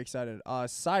 I'm very excited.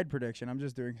 Side prediction.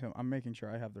 I'm making sure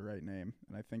I have the right name,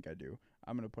 and I think I do.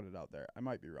 I'm gonna put it out there. I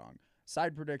might be wrong.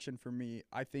 Side prediction for me.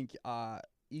 I think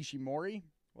Ishimori.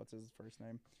 What's his first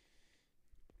name?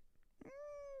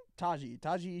 Taji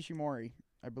Ishimori.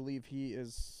 I believe he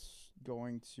is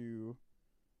going to.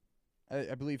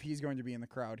 I believe he's going to be in the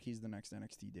crowd. He's the next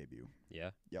NXT debut. Yeah.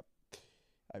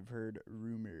 I've heard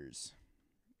rumors.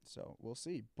 So we'll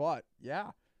see. But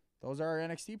yeah, those are our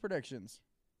NXT predictions.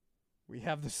 We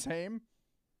have the same.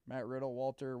 Matt Riddle,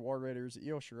 Walter, War Raiders,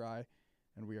 Io Shirai,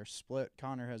 and we are split.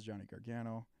 Connor has Johnny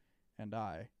Gargano, and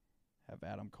I have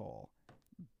Adam Cole.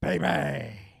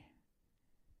 Baby!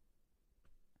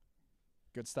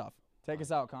 Good stuff. Take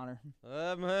us out, Connor.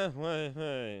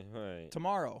 Wait.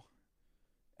 Tomorrow,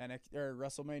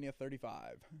 WrestleMania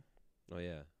 35. Oh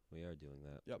yeah, we are doing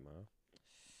that Yep. tomorrow.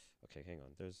 Okay, hang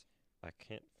on. I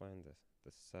can't find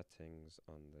the settings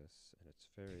on this, and it's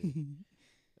very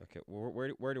okay.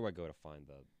 Where do I go to find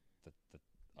the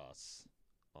us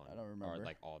on? I don't remember. Or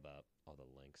like all the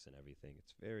links and everything.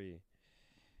 It's very.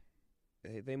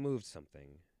 They moved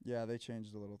something. Yeah, they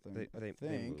changed a little thing. They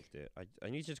moved it. I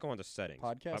need to just go on to settings.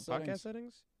 Podcast Podcast settings?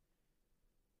 settings?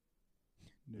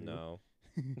 No.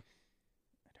 I don't remember.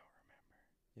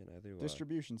 Yeah, neither do I.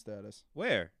 Distribution status.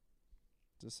 Where?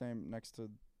 It's the same next to,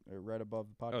 right above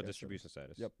the podcast. Oh, distribution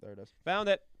status. Yep, there it is. Found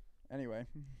it. Anyway,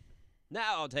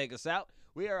 Now I'll take us out.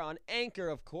 We are on Anchor,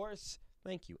 of course.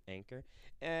 Thank you, Anchor.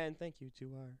 And thank you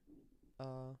to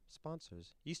our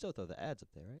sponsors. You still throw the ads up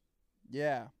there, right?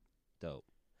 yeah, Dope.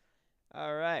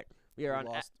 All right. We are on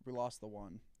we lost the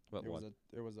one. what one?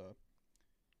 It was a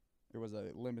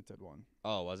limited one.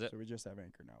 Oh, was it? So we just have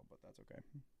Anchor now, but that's okay.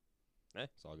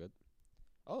 It's all good.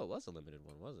 Oh, it was a limited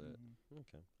one, was it? Mhm.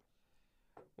 Okay.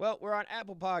 Well, we're on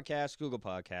Apple Podcasts, Google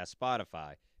Podcasts,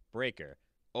 Spotify, Breaker,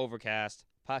 Overcast,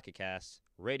 Pocket Casts,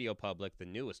 Radio Public, the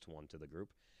newest one to the group,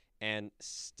 and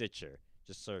Stitcher.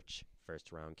 Just search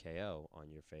First Round KO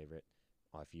on your favorite.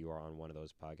 If you are on one of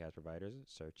those podcast providers,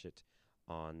 search it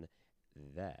on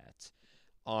that.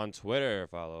 On Twitter,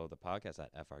 follow the podcast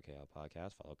at FRKL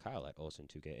Podcast. Follow Kyle at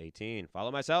Olsen2K18.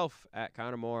 Follow myself at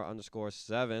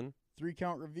ConnorMoore_7. 3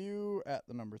 count review at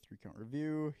the number 3 count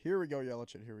review. Here we go,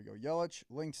 Yelich. Here we go, Yelich.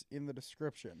 Links in the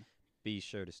description. Be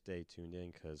sure to stay tuned in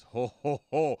because,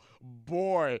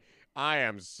 boy, I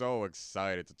am so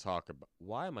excited to talk about.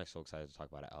 Why am I so excited to talk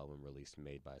about an album released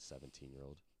made by a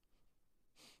 17-year-old?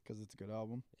 Because it's a good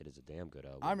album. It is a damn good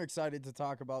album. I'm excited to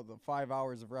talk about the 5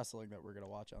 hours of wrestling that we're going to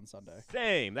watch on Sunday.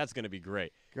 Same. That's going to be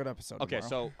great. Good episode. Okay,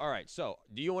 tomorrow. so, all right. So,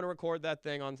 do you want to record that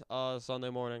thing on Sunday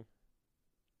morning?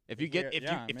 If you get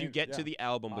to the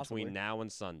album possibly. between now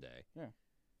and Sunday. Yeah.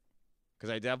 Because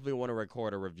I definitely want to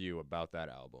record a review about that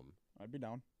album. I'd be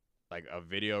down. Like a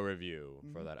video review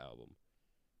for Mhm. that album.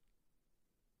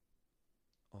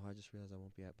 Oh, I just realized I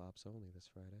won't be at Bob's Only this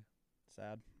Friday.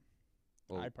 Sad.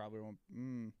 Well, I probably won't.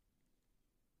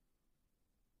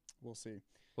 We'll see.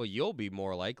 well, you'll be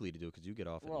more likely to do it because you get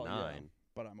off at Well, yeah. 9.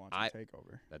 But I'm watching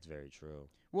Takeover. That's very true.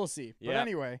 We'll see. But Yeah.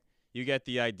 anyway, You get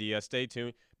the idea. Stay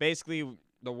tuned. Basically,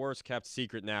 the worst kept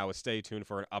secret now is stay tuned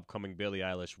for an upcoming Billie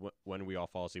Eilish When We All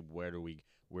Fall Asleep, Where Do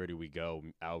We Go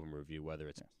album review, whether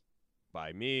it's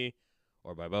by me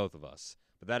or by both of us.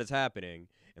 But that is happening,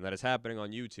 and that is happening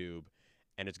on YouTube,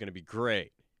 and it's going to be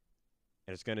great.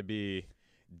 And it's going to be,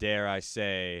 dare I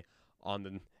say, on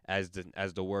the as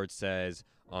the word says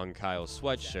on Kyle's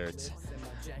sweatshirt.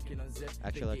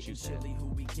 Actually, I'll let you say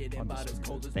it.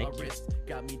 Thank you.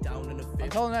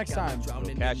 Until next time.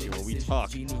 We'll catch you when we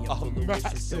talk a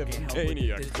massive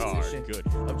mania card. Good.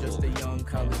 I'm just a young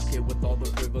college kid with all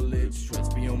the privilege.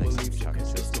 Stress beyond belief,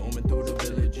 just storming through the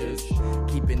villages.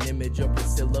 Keep an image of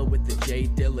Priscilla with the J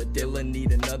Dilla.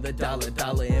 Need another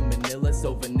dollar in Manila.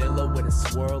 So vanilla with a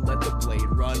swirl, let the blade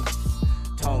run.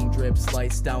 Tongue drip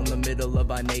sliced down the middle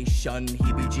of our nation.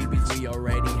 Heebie-jeebies, we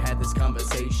already had this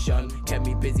conversation. Kept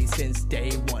me busy since day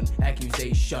one.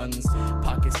 Accusations,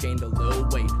 pockets gained a little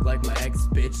weight like my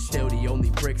ex-bitch. Still the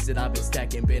only bricks that I've been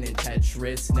stacking been in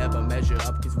Tetris. Never measure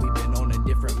up cause we've been on a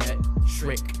different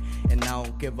metric. And I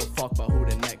don't give a fuck about who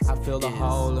the next I feel the is.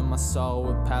 hole in my soul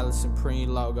with Palace Supreme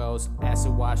logos.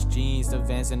 Acid wash jeans, the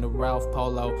Vans and the Ralph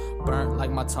Polo. Burnt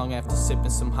like my tongue after sipping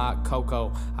some hot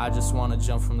cocoa. I just wanna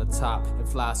jump from the top and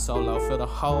fly solo. Feel the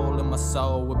hole in my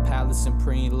soul with Palace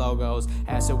Supreme logos.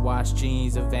 Acid wash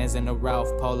jeans, the Vans and the Ralph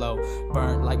Polo.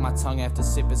 Burnt like my tongue after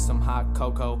sipping some hot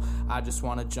cocoa. I just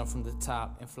wanna jump from the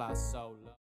top and fly solo.